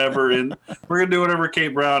do whatever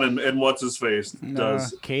Kate Brown and what's his face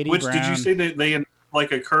does. Katie Which did Brown. you say that they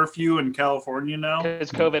like a curfew in California now? Because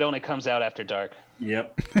COVID only comes out after dark.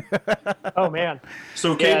 Yep. Oh man.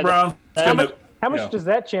 So Kate Yeah, Brown's gonna. How much yeah. does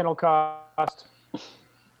that channel cost?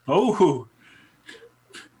 Oh,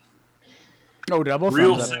 Oh, double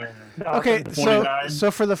real. thumbs up. Okay, 29. so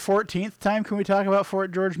for the 14th time, can we talk about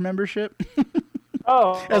Fort George membership?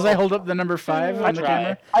 Oh, As I hold up the number 5 on the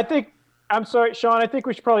try. camera. I'm sorry, Sean. I think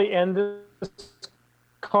we should probably end this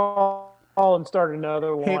call and start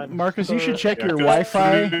another Hey, one. Marcus, you should check your Yeah,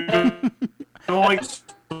 Wi-Fi.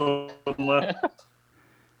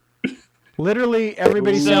 Literally,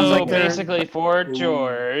 everybody sounds So like they're. basically, for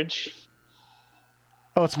George.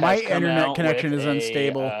 Oh, it's my has come internet out connection with is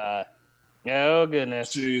unstable. Oh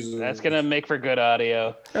goodness, Jesus. that's gonna make for good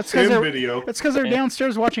audio. That's because they're, video. that's 'cause they're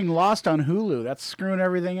downstairs watching Lost on Hulu. That's screwing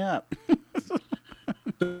everything up.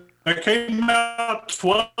 That came out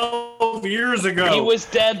 12 years ago. He was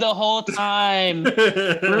dead the whole time.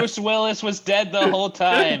 Bruce Willis was dead the whole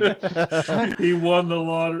time. He won the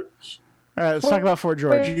lottery. All right, let's talk about Fort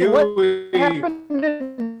George. What happened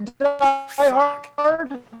in Die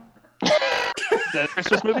Hard? The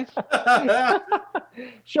Christmas movie?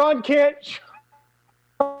 Sean can't.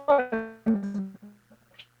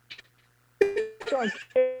 Sean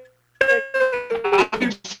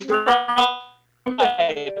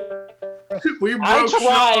We broke I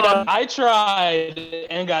Sean. tried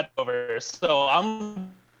and got over. So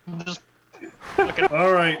I'm just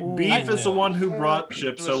All right, Beef is the one who brought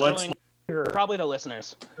Chip, so let's. probably the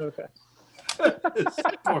listeners. Okay.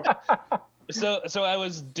 So I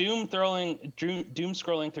was doom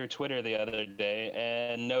scrolling through Twitter the other day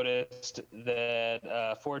and noticed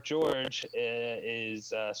that Fort George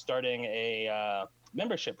is starting a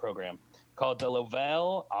membership program called the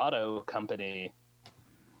Lovell Auto Company.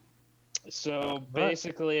 So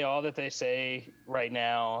basically, all that they say right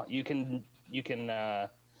now, you can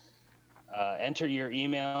enter your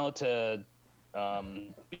email to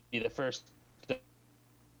be the first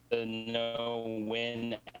to know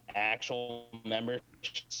when actual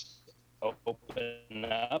memberships open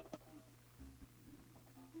up.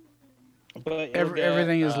 But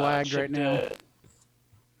Everything is lagged right now.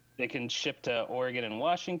 They can ship to Oregon and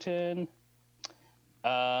Washington.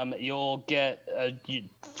 You'll get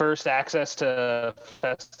first access to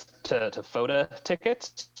FOTA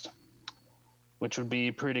tickets, which would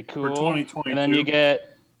be pretty cool. For 2022. And then you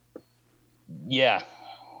get, yeah,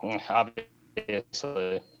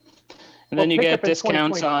 obviously. And then you get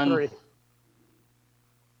discounts on.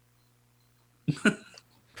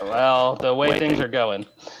 Well, the way things are going.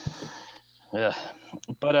 Yeah.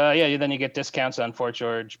 But then you get discounts on Fort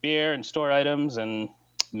George beer and store items and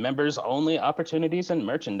members only opportunities and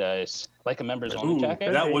merchandise, like a members only Ooh,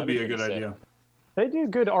 jacket. that would be a That'd good pretty idea. They do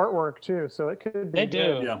good artwork too, so it could be. They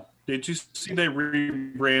good. do. Yeah. Did you see they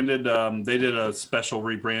rebranded? They did a special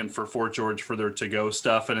rebrand for Fort George for their to-go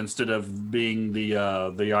stuff, and instead of being the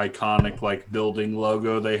iconic like building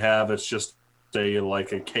logo they have, it's just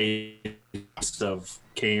a case of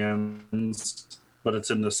cans, but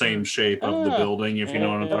it's in the same shape of the building. If you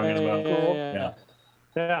know what I'm talking about. Cool. Yeah.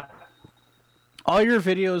 Yeah. All your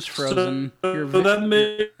videos frozen. So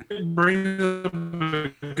that brings up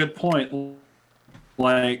a good point.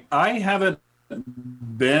 Like, I haven't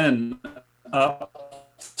been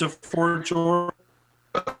up to Fort George.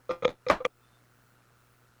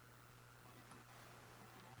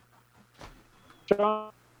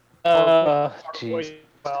 Jeez.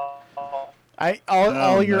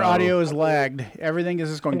 All your no. audio is lagged. Everything is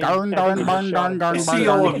just going darn, darn, darn, darn, I darn, see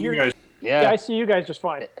all darn. of you guys. Yeah, Yeah. I see you guys just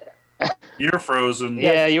fine. You're frozen.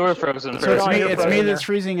 Yeah, you were frozen. So it's Sean, me. you're It's me frozen that's there.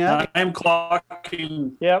 freezing up. I'm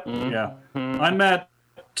clocking. Yep. Yeah. I'm at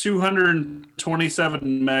 227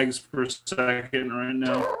 megs per second right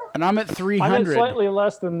now. And I'm at I'm at 300. slightly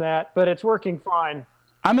less than that, but it's working fine.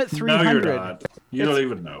 I'm at No, 300. you're not. You don't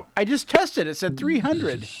even know. I just tested. It said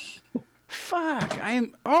 300. Fuck.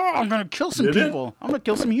 I'm gonna kill some Did it? people. I'm gonna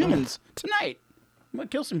kill some humans tonight. I'm gonna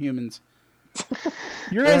kill some humans.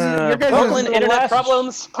 Your guys' Brooklyn the Internet last-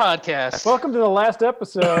 Problems Podcast. Welcome to the last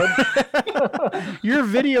episode. your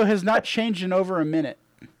video has not changed in over a minute.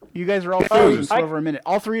 You guys are all frozen for over a minute.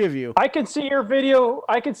 All three of you. I can see your video.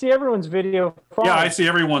 I can see everyone's video fine. Yeah, I see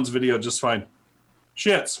everyone's video just fine.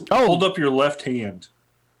 Shits. Oh. Hold up your left hand.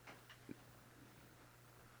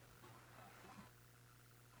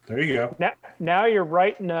 There you go. Now you're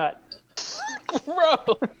right nut.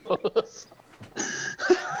 Gross.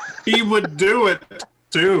 He would do it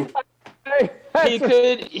too. Hey, He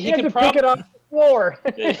could to pick it off the floor.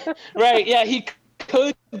 Right, yeah, he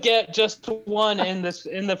could get just one in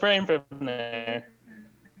the frame from there.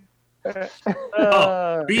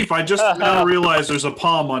 Beef, I just now realized there's a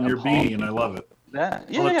palm on your beanie, and I love it. Yeah,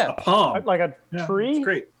 Oh, it's a palm. Like a Yeah, tree, it's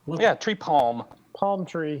great. Look. yeah, tree palm. palm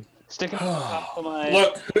tree. Stick it on top of my.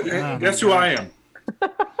 Look, guess who I am?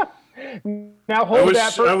 Now I hold was,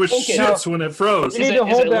 that for. I was Okay. shits when it froze. You need Is to it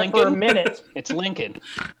hold that for a Lincoln? minute. It's Lincoln.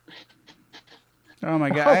 Oh my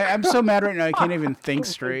god, I'm so mad right now. I can't even think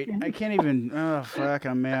straight. I can't even. Oh fuck,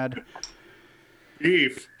 I'm mad.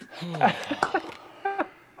 Beef.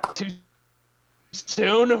 Too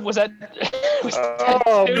soon? Was that? Was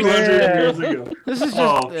Oh, too 200 man. years ago. This is just.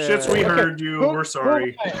 Oh, shits, we heard you. We're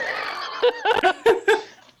sorry.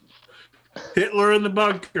 Hitler in the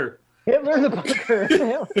bunker. Hitler in the bunker.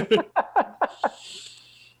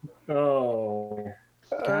 Oh.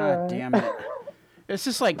 God damn it. It's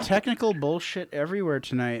just like technical bullshit everywhere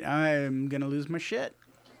tonight. I'm gonna lose my shit.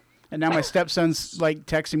 And now my stepson's like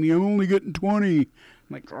texting me, I'm only getting 20. I'm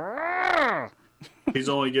like, "Argh." He's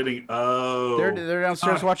only getting. Oh. They're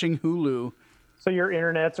downstairs watching Hulu. So your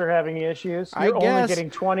internets are having issues. I You're only guess. getting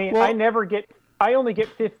 20. Well- I only get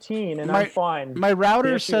 15, and I'm fine. My router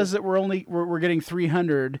The issue says is- that we're getting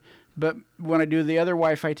 300, but when I do the other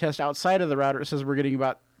Wi-Fi test outside of the router, it says we're getting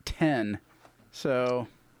about 10. So,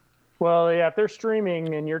 Well, yeah, if they're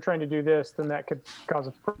streaming and you're trying to do this, then that could cause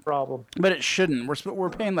a problem. but it shouldn't. We're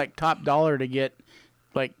paying like top dollar to get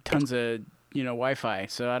like tons of Wi-Fi.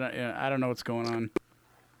 So I don't know what's going on.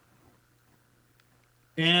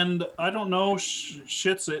 And I don't know.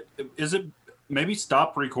 Shits. Is it? Maybe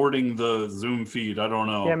stop recording the Zoom feed. I don't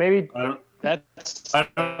know. Yeah, maybe I don't. That's I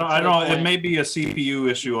don't know. It may be a CPU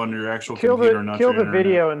issue on your actual kill computer, not your the internet.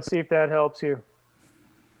 video and see if that helps you.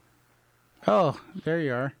 Oh, there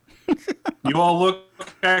you are. You all look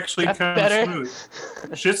actually That's kind better. of smooth.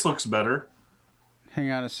 Shits looks better Hang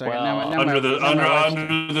on a second. Well, now my under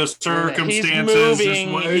the circumstances. He's this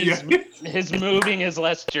moving. way. His moving is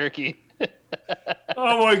less jerky.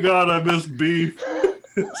 Oh my god, I miss beef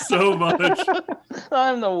so much.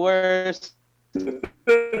 I'm the worst.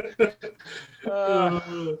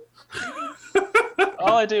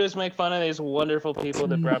 All I do is make fun of these wonderful people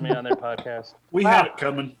that brought me on their podcast. We had it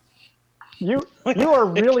coming. You are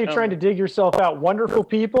really trying to dig yourself out. Wonderful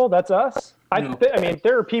people, that's us. I mean,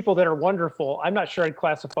 there are people that are wonderful. I'm not sure I'd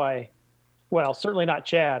classify, well, certainly not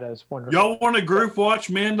Chad as wonderful. Y'all want to group watch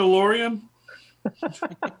Mandalorian?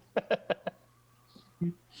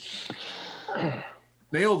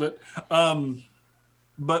 Nailed it.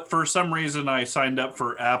 But for some reason, I signed up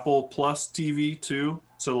for Apple Plus TV too.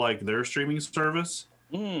 So like their streaming service.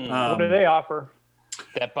 What do they offer?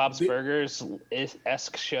 That Bob's Burgers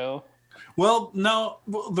esque show. Well, no.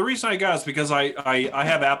 Well, the reason I got is because I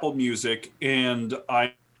have Apple Music and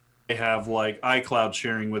I have like iCloud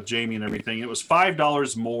sharing with Jamie and everything. It was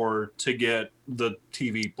 $5 more to get the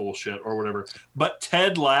TV bullshit or whatever. But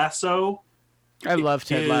Ted Lasso I love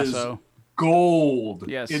Ted is Lasso. gold.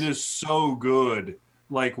 Yes. It is so good.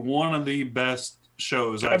 Like one of the best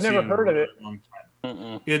shows I've never seen heard in of it. a long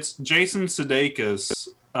time. It's Jason Sudeikis,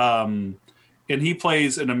 and he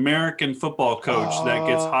plays an American football coach that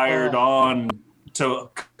gets hired on to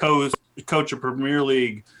coach a Premier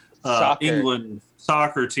League Soccer. England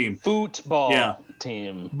soccer team. Football Yeah.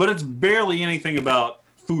 team. But it's barely anything about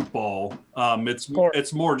football.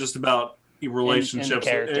 It's more just about relationships.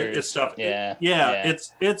 characters. It's stuff. Yeah.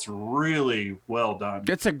 It's really well done.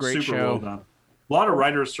 It's a great Super show. well done. A lot of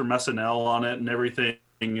writers from SNL on it and everything.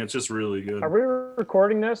 It's just really good. Are we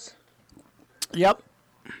recording this? Yep.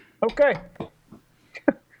 Okay.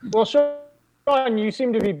 Well, Sean, you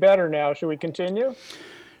seem to be better now. Should we continue?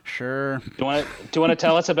 Sure. Do you want to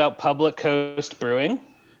tell us about Public Coast Brewing?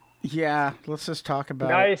 Yeah. Let's just talk about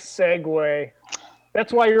it. Nice segue.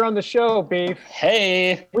 That's why you're on the show, Beef.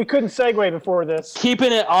 Hey, We couldn't segue before this.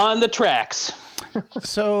 keeping it on the tracks.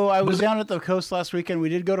 So I was down at the coast last weekend. We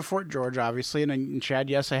did go to Fort George, obviously, and Chad,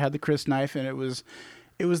 yes, I had the Chris knife, and it was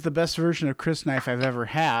the best version of Chris knife I've ever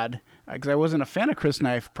had, because I wasn't a fan of Chris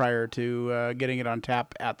knife prior to getting it on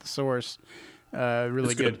tap at the source. Really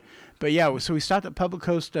It's good. good. But yeah, so we stopped at Public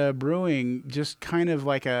Coast Brewing, just kind of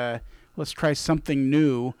like let's try something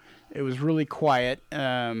new. It was really quiet.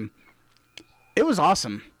 It was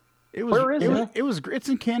awesome. It was. Where is it? It was. It's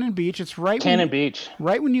in Cannon Beach. It's right. Cannon Beach.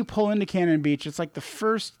 Right when you pull into Cannon Beach, it's like the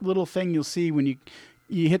first little thing you'll see when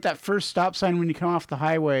you hit that first stop sign when you come off the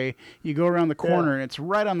highway. You go around the corner, and it's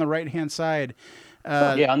right on the right-hand side.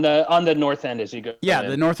 Yeah, on the north end as you go. Yeah, in.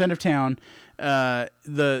 the north end of town.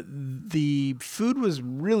 The food was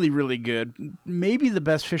really, really good. Maybe the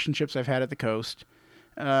best fish and chips I've had at the coast.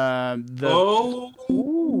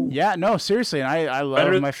 Yeah, no, seriously, and I love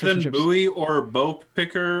better my fish and than chips. buoy or bow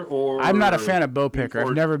picker or. I'm not a fan of bow picker. I've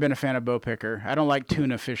or- never been a fan of bow picker. I don't like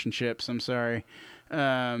tuna fish and chips. I'm sorry,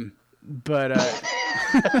 but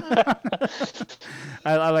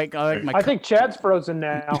I like my I think Chad's frozen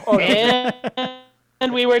now. Oh,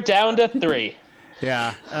 And we were down to 3.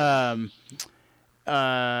 yeah.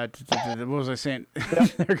 What was I saying?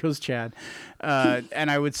 There goes Chad. And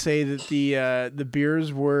I would say that the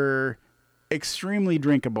beers were extremely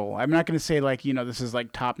drinkable. I'm not going to say like, this is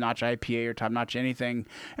like top notch IPA or top notch anything.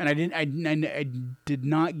 And I did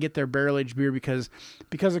not get their barrel aged beer because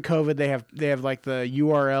of COVID. They have like the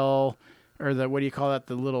URL or the, what do you call that?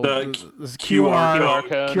 The little the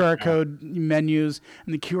QR code menus,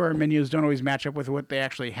 and the QR menus don't always match up with what they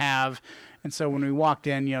actually have. And so when we walked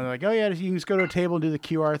in, they're like, oh yeah, you can just go to a table and do the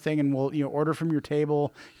QR thing, and we'll order from your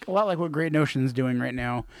table. A lot like what Great Notion's doing right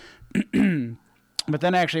now. But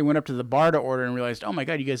then I actually went up to the bar to order and realized, oh my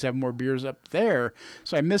God, you guys have more beers up there.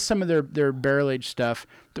 So I missed some of their barrel aged stuff.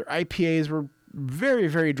 Their IPAs were very,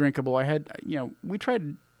 very drinkable. I had, we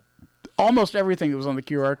tried almost everything that was on the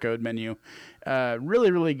QR code menu. Really,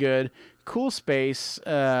 really good. Cool space.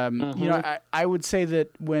 I would say that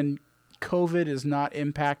when COVID is not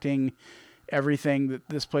impacting everything, that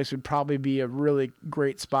this place would probably be a really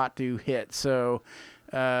great spot to hit. So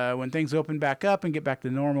when things open back up and get back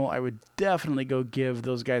to normal, I would definitely go give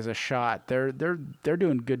those guys a shot. They're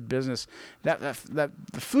doing good business. That the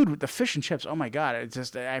food with the fish and chips, oh my God,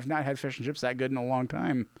 I've not had fish and chips that good in a long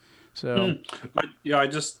time. So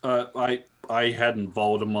I hadn't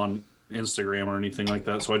followed him on Instagram or anything like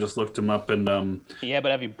that, so I just looked him up and Yeah,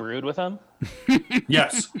 but have you brewed with him?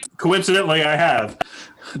 Yes, coincidentally I have.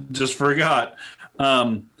 Just forgot.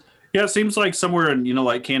 It seems like somewhere in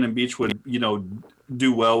like Cannon Beach would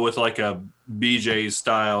do well with like a BJ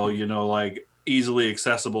style, like easily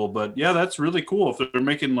accessible. But yeah, that's really cool if they're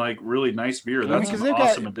making like really nice beer. That's an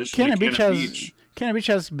awesome addition. Cannon Beach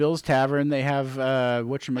has Bill's Tavern. They have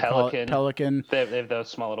Pelican. They have those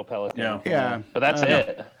small little Pelican. Yeah. But that's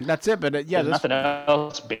it. That's it. But There's nothing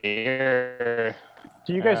else beer.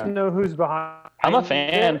 Do you guys know who's behind? I'm a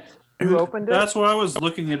fan. it? Who opened it? That's what I was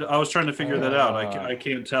looking at. I was trying to figure that out. I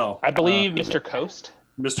can't tell. I believe Mr. Coast.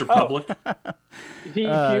 Mr. Public.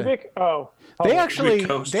 Cubic? They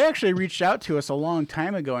actually reached out to us a long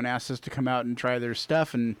time ago and asked us to come out and try their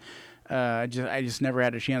stuff, and I just never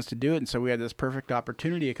had a chance to do it. And so we had this perfect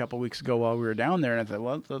opportunity a couple weeks ago while we were down there, and I thought,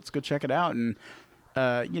 well, let's go check it out. And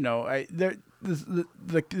the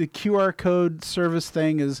QR code service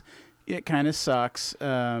thing it kind of sucks.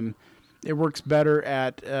 It works better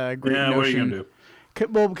at Great Notion. What are you gonna do?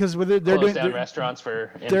 Well, because they're doing restaurants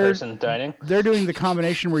for in-person dining. They're doing the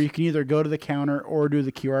combination where you can either go to the counter or do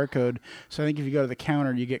the QR code. So I think if you go to the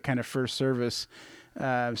counter, you get kind of first service.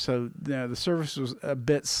 So the service was a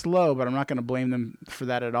bit slow, but I'm not going to blame them for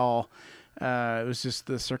that at all. It was just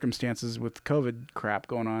the circumstances with COVID crap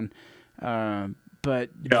going on. But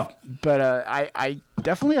I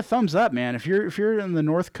definitely a thumbs up, man. If you're in the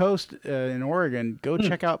North Coast in Oregon, go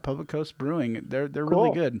check out Public Coast Brewing. They're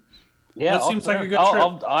really good. Yeah, that seems like a good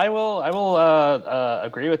trip. I will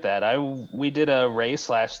agree with that. We did a race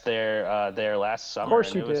there last summer. Of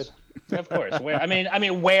course you did. Of course.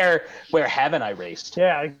 Where haven't I raced?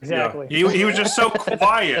 Yeah, exactly. Yeah. He was just so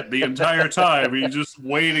quiet the entire time. He's just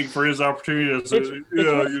waiting for his opportunity to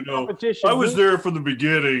say, I was there from the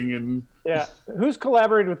beginning. And yeah, who's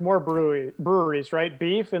collaborated with more breweries, right?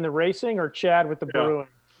 Beef in the racing or Chad with the brewing?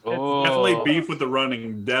 Definitely beef with the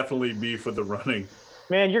running. Definitely beef with the running.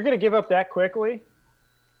 Man, you're going to give up that quickly?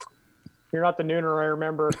 You're not the nooner I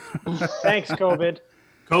remember. Thanks, COVID.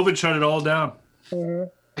 COVID shut it all down. Mm-hmm.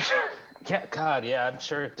 Yeah, God, yeah, I'm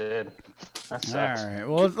sure it did. That sucks. All right,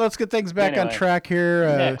 well, let's get things back on track here.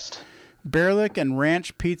 Next. Bearlick and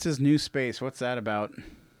Ranch Pizza's new space. What's that about?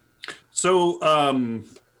 So,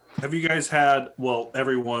 have you guys had,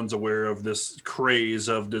 everyone's aware of this craze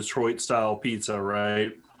of Detroit-style pizza,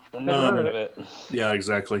 right? I've never heard of it. Yeah,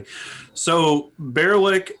 exactly. So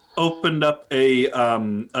Bearlick opened up a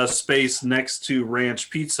space next to Ranch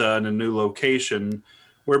Pizza in a new location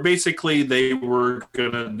where basically they were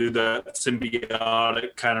going to do that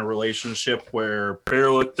symbiotic kind of relationship where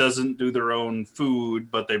Bearlick doesn't do their own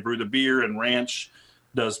food, but they brew the beer, and Ranch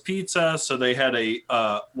does pizza. So they had a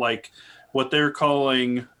what they're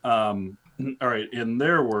calling, in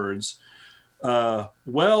their words,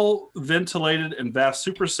 well ventilated and vast,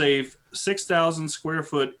 super safe 6,000 square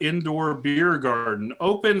foot indoor beer garden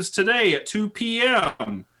opens today at 2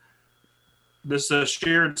 p.m. This is a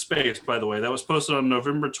shared space, by the way. That was posted on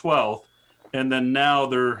November 12th, and then now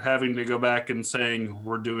they're having to go back and saying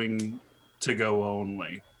we're doing to go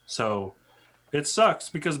only. So it sucks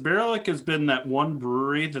because Bearlick has been that one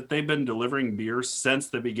brewery that they've been delivering beer since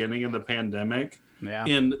the beginning of the pandemic. Yeah.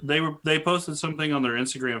 And they posted something on their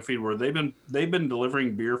Instagram feed where they've been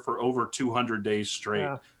delivering beer for over 200 days straight.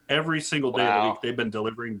 Yeah. Every single day of the week they've been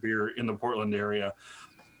delivering beer in the Portland area.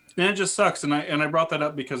 And it just sucks. And I brought that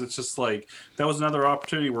up because it's just like that was another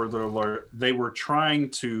opportunity where they were trying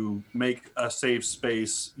to make a safe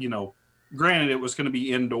space, granted, it was going to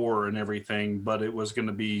be indoor and everything, but it was going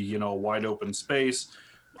to be, a wide open space,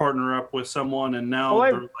 partner up with someone. And now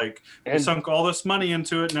they're like, we sunk all this money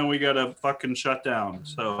into it. Now we got to fucking shut down.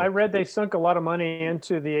 So I read they sunk a lot of money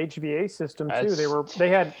into the HVA system too. They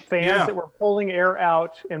had fans that were pulling air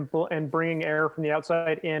out and bringing air from the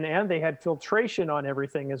outside in, and they had filtration on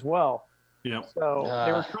everything as well. Yeah. So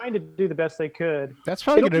they were trying to do the best they could. That's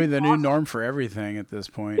probably going to be the new norm for everything at this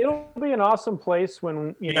point. It'll be an awesome place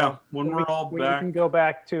when we're all when back. you can go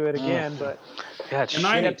back to it again. But God,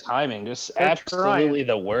 shit timing, just absolutely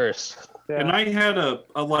the worst. Yeah. And I had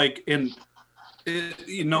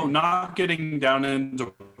not getting down into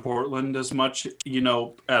Portland as much,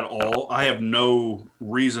 at all. I have no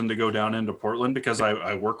reason to go down into Portland because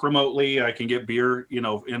I work remotely. I can get beer,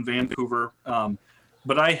 in Vancouver.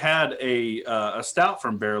 But I had a stout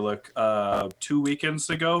from Bearlick 2 weekends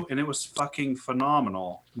ago, and it was fucking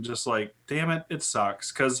phenomenal. Just like, damn it, it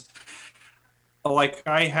sucks. Because,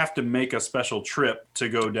 I have to make a special trip to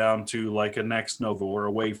go down to, a Next Nova or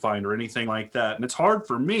a Wayfind or anything like that. And it's hard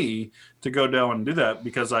for me to go down and do that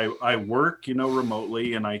because I work,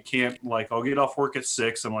 remotely, and I can't, I'll get off work at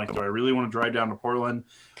 6. I'm like, do I really want to drive down to Portland?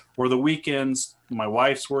 Or the weekends, my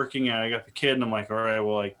wife's working, and I got the kid, and I'm like, all right,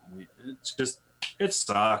 well, it's just... It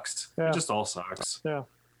sucks. Yeah. It just all sucks. Yeah.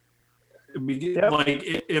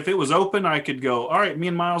 If it was open, I could go, all right, me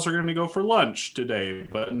and Miles are going to go for lunch today.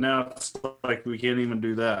 But now it's like we can't even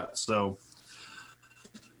do that. So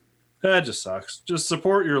that just sucks. Just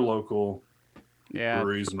support your local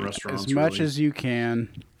breweries and restaurants. As much as you can.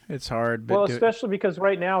 It's hard. But especially because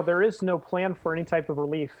right now there is no plan for any type of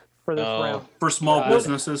relief for this round. For small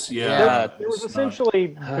businesses, there was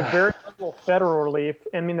essentially very little federal relief.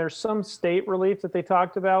 I mean, there's some state relief that they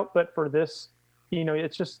talked about, but for this,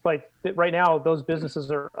 it's just like right now those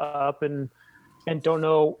businesses are up and don't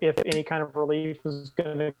know if any kind of relief is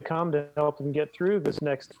going to come to help them get through this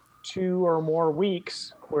next 2 or more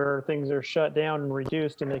weeks where things are shut down and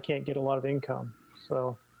reduced and they can't get a lot of income.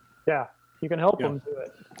 So, you can help them do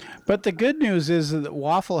it. But the good news is that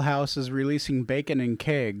Waffle House is releasing bacon in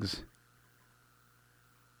kegs.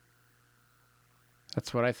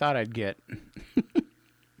 That's what I thought I'd get.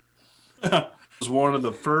 It was one of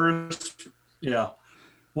the first. Yeah.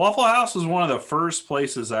 Waffle House was one of the first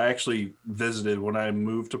places I actually visited when I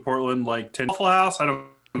moved to Portland. Waffle House, I don't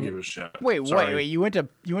give a shit. Wait. You went to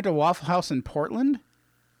Waffle House in Portland?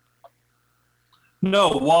 No,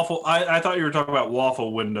 Waffle. I thought you were talking about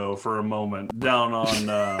Waffle Window for a moment down on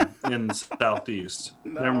in the southeast.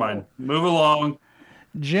 No. Never mind. Move along.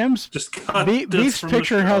 Jim's just Beef's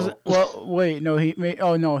picture has. Well, wait, no, he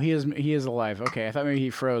is alive. Okay, I thought maybe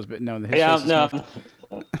he froze, but no. I'm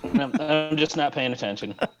just not paying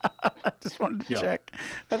attention. I just wanted to check.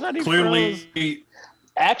 I thought he clearly. froze.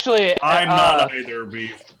 Actually, I'm not either,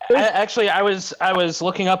 Beef. I was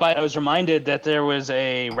looking up. I was reminded that there was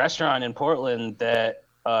a restaurant in Portland that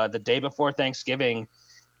the day before Thanksgiving,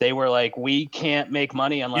 they were like, we can't make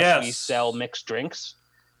money unless we sell mixed drinks.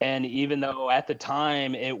 And even though at the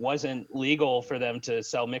time it wasn't legal for them to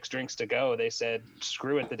sell mixed drinks to go, they said,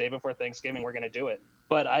 screw it, the day before Thanksgiving, we're going to do it.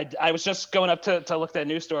 But I was just going up to look at that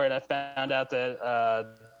news story, and I found out that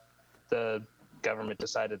the government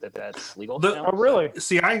decided that that's legal. Oh, really?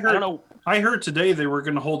 See, I heard today they were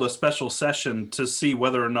going to hold a special session to see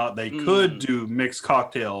whether or not they could do mixed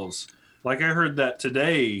cocktails. I heard that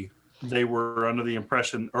today they were under the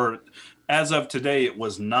impression, or as of today, it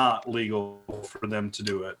was not legal for them to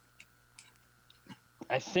do it.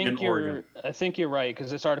 I think you're right, because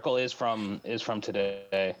this article is from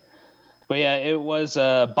today. But yeah, it was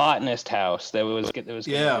a botanist house that was going to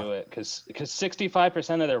do it, because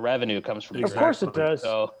 65% of their revenue comes from. Of course it does.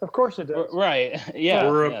 So, of course it does. Right?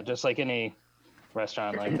 Yeah, just like any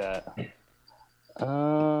restaurant like that.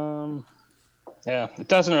 Yeah, it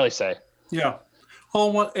doesn't really say. Yeah.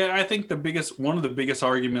 Oh, I think one of the biggest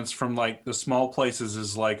arguments from the small places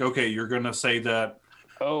is okay, you're going to say that,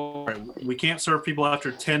 we can't serve people after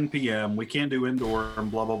 10 p.m. We can't do indoor and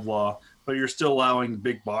blah, blah, blah. But you're still allowing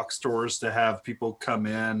big box stores to have people come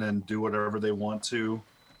in and do whatever they want to.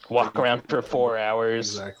 Walk around for 4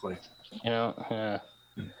 hours. Exactly. Yeah.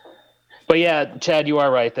 But yeah, Chad, you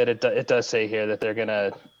are right that it does say here that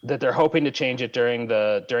they're hoping to change it during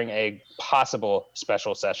a possible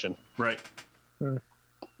special session. Right.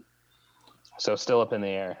 So still up in the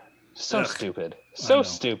air. So stupid. So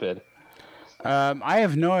stupid. I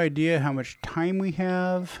have no idea how much time we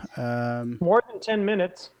have. More than 10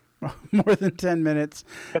 minutes. More than 10 minutes.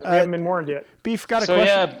 We haven't been warned yet. Beef, got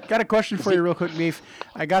a question for you real quick, Beef.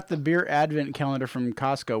 I got the beer advent calendar from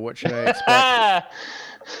Costco. What should I expect?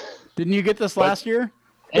 Didn't you get this last year?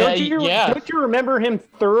 Don't you, yeah. don't you remember him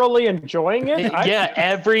thoroughly enjoying it? Yeah,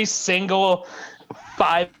 every single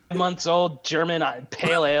 5 months old German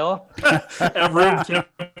pale ale At room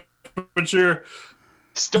temperature.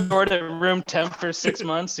 stored at room temp for 6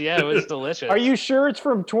 months. Yeah, it was delicious. Are you sure it's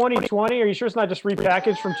from 2020? Are you sure it's not just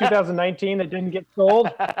repackaged from 2019 that didn't get sold?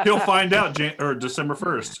 He'll find out December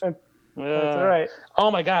 1st. That's all right.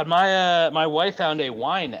 Oh my God, my wife found a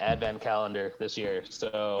wine advent calendar this year. So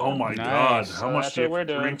Oh my Nice. God! So How much that's do you what have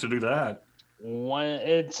to we're drink to do that?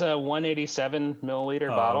 it's a 187 milliliter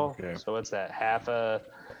bottle. okay. So what's that?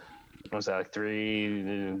 What's that? Like 3?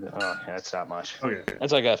 Oh, that's not much. Okay.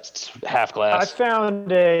 That's like a half I glass.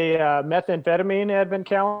 found a methamphetamine advent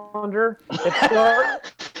calendar.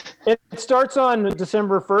 It starts on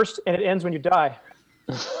December 1st and it ends when you die.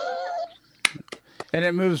 And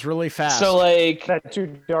it moves really fast. So like, Is that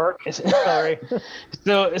too dark? Sorry.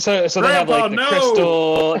 so they have like the Grandpa, no!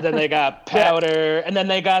 crystal, then they got powder, and then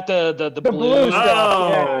they got the blue blue stuff.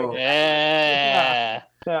 stuff. Oh, Yeah.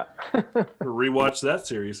 Yeah. rewatch that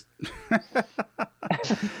series.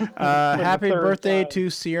 Happy third birthday time. to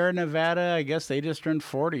Sierra Nevada. I guess they just turned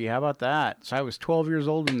 40. How about that? So I was 12 years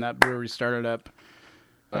old when that brewery started up.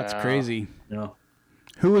 That's Wow. crazy. Yeah.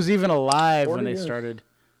 Who was even alive 40 when they years. started?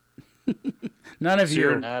 None of you.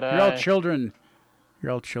 Sierra- Not You're all I. children.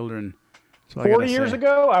 You're all children. That's all I 40 gotta years say.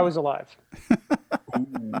 ago, I was alive.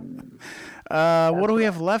 What do we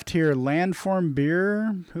have left here? Landform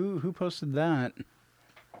beer. Who posted that?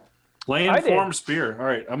 I did. Landform spear. All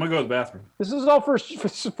right, I'm gonna go to the bathroom. This is all for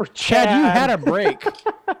Chad. Chad, you had a break.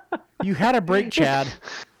 You had a break, Chad.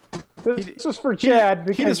 This was for Chad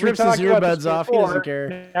because just we rips his talked about this earbuds off. He doesn't before.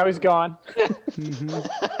 care. Now he's gone.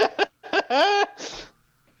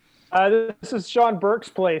 This is Sean Burke's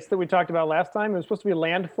place that we talked about last time. It was supposed to be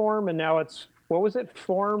Landform, and now it's what was it?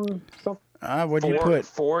 Form something. What'd you put?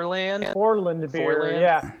 Forland. Forland beer. Forland?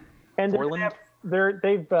 Yeah, and Forland?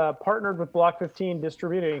 they've partnered with Block 15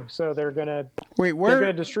 Distributing, so they're gonna Wait, they're gonna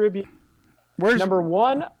where? distribute Where's number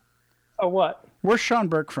one. A what? Where's Sean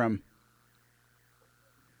Burke from?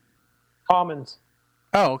 Commons.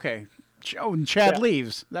 Oh, okay. Oh, and Chad Yeah.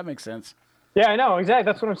 leaves. That makes sense. Yeah, I know exactly.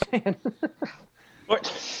 That's what I'm saying.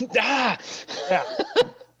 What? Ah! Yeah.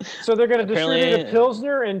 So they're going to distribute Apparently- a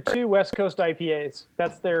Pilsner and 2 West Coast IPAs.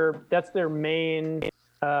 That's their main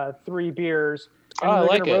 3 beers. And Oh, I they're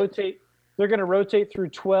like gonna it. rotate. They're going to rotate through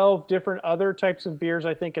 12 different other types of beers,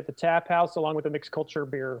 I think, at the tap house, along with a mixed culture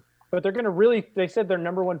beer. But they're going to they said their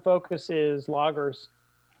number one focus is lagers,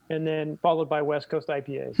 and then followed by West Coast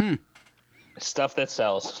IPAs. Stuff that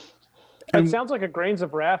sells. It sounds like a Grains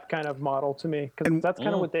of Wrath kind of model to me, because that's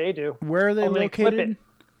kind of what they do. Where are they Only flip located?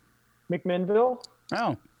 it. McMinnville.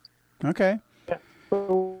 Oh, okay.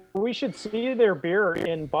 So we should see their beer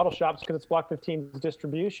in bottle shops because it's Block 15's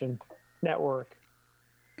distribution network.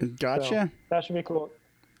 So Gotcha. that should be cool.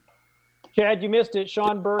 Chad, you missed it.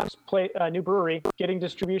 Sean Burke's new brewery getting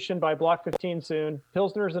distribution by Block 15 soon.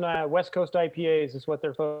 Pilsners and West Coast IPAs is what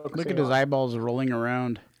they're focusing Look at his on. eyeballs rolling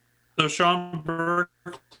around. So Sean Burke,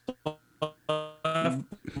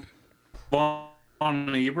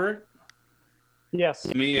 Von Ebert, Yes.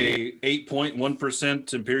 give me a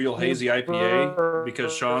 8.1% Imperial Hazy IPA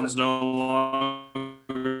because Sean's no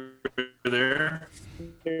longer there.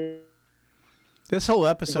 This whole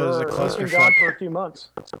episode is a He's been clusterfuck. gone for a few months.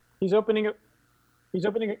 He's opening a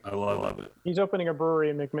I love it. he's opening a brewery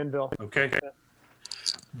in McMinnville. Okay.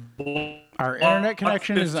 Our internet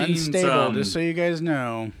connection is 15's, unstable, just so you guys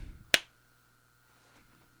know.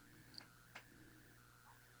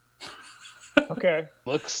 Okay.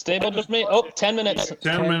 Looks stable to me. Oh, 10 minutes.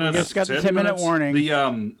 10 we minutes. just got the 10 10-minute minutes. warning.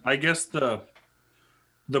 The I guess the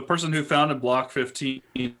person who founded Block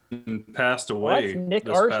 15 passed away What? Nick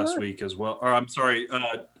this Arsher? past week as well. Or I'm sorry.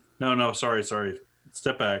 No, sorry.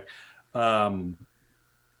 Step back.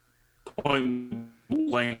 Point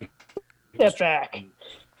blank. Step back.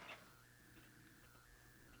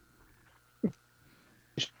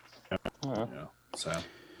 Yeah, so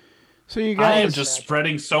So you I am guys, just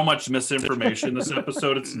spreading so much misinformation this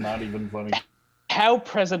episode. It's not even funny. How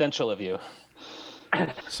presidential of you.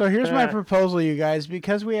 so here's my proposal, you guys.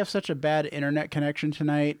 Because we have such a bad internet connection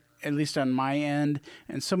tonight, at least on my end,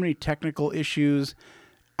 and so many technical issues,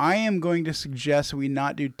 I am going to suggest we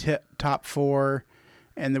not do top 4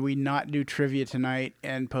 and that we not do trivia tonight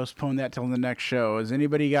and postpone that till the next show. Has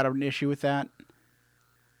anybody got an issue with that?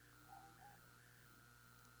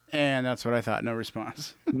 And that's what I thought. No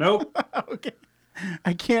response. Nope. Okay.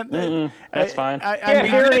 I can't. That's fine. Can't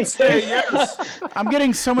hear anything. I'm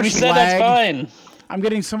getting so much We said lag. that's fine. I'm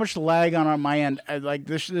getting so much lag on my end. Like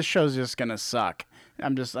this show's just gonna suck.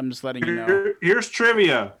 I'm just letting you know. Here's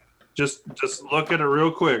trivia. Just look at it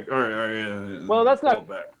real quick. All right. Yeah. Well, that's not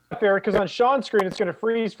Go back. fair because on Sean's screen it's going to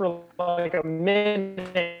freeze for like a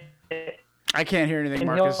minute. I can't hear anything and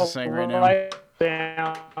Marcus he'll is saying right now. write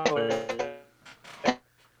down.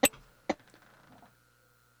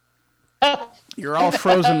 You're all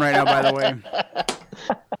frozen right now, by the way.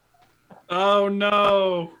 Oh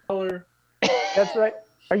no! That's right.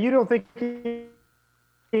 You don't think he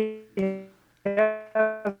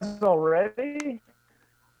has already?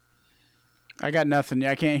 I got nothing.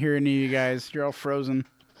 I can't hear any of you guys. You're all frozen.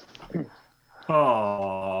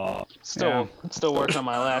 Oh, Still working on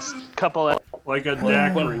my last couple of like a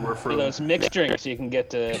daiquiri. We're for those frozen. mixed drinks you can get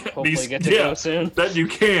to hopefully get to go soon. That you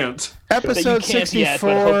can't. Episode can't 64, yet,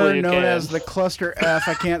 but hopefully you known can. as the Cluster F.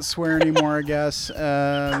 I can't swear anymore, I guess.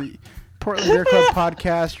 Portland Beer Club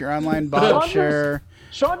Podcast, your online bottle share.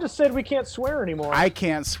 Sean just said we can't swear anymore. I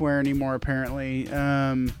can't swear anymore, apparently.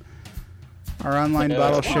 Our online Yeah,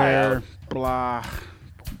 bottle it's share, blah.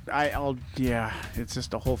 Yeah, it's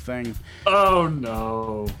just a whole thing. Oh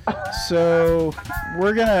no! So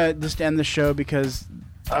we're gonna just end the show because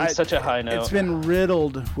On such a high note. it's been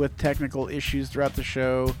riddled with technical issues throughout the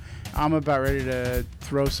show. I'm about ready to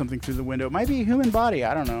throw something through the window. It might be a human body.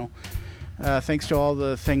 I don't know. Thanks to all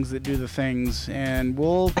the things that do the things, and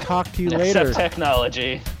we'll talk to you later. Except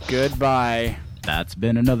technology. Goodbye. That's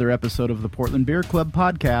been another episode of the Portland Beer Club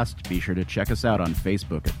podcast. Be sure to check us out on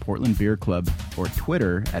Facebook at Portland Beer Club or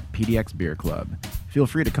Twitter at PDX Beer Club. Feel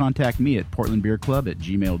free to contact me at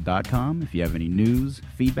portlandbeerclub@gmail.com if you have any news,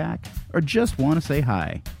 feedback, or just want to say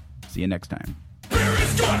hi. See you next time. Beer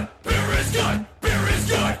is good! Beer is good!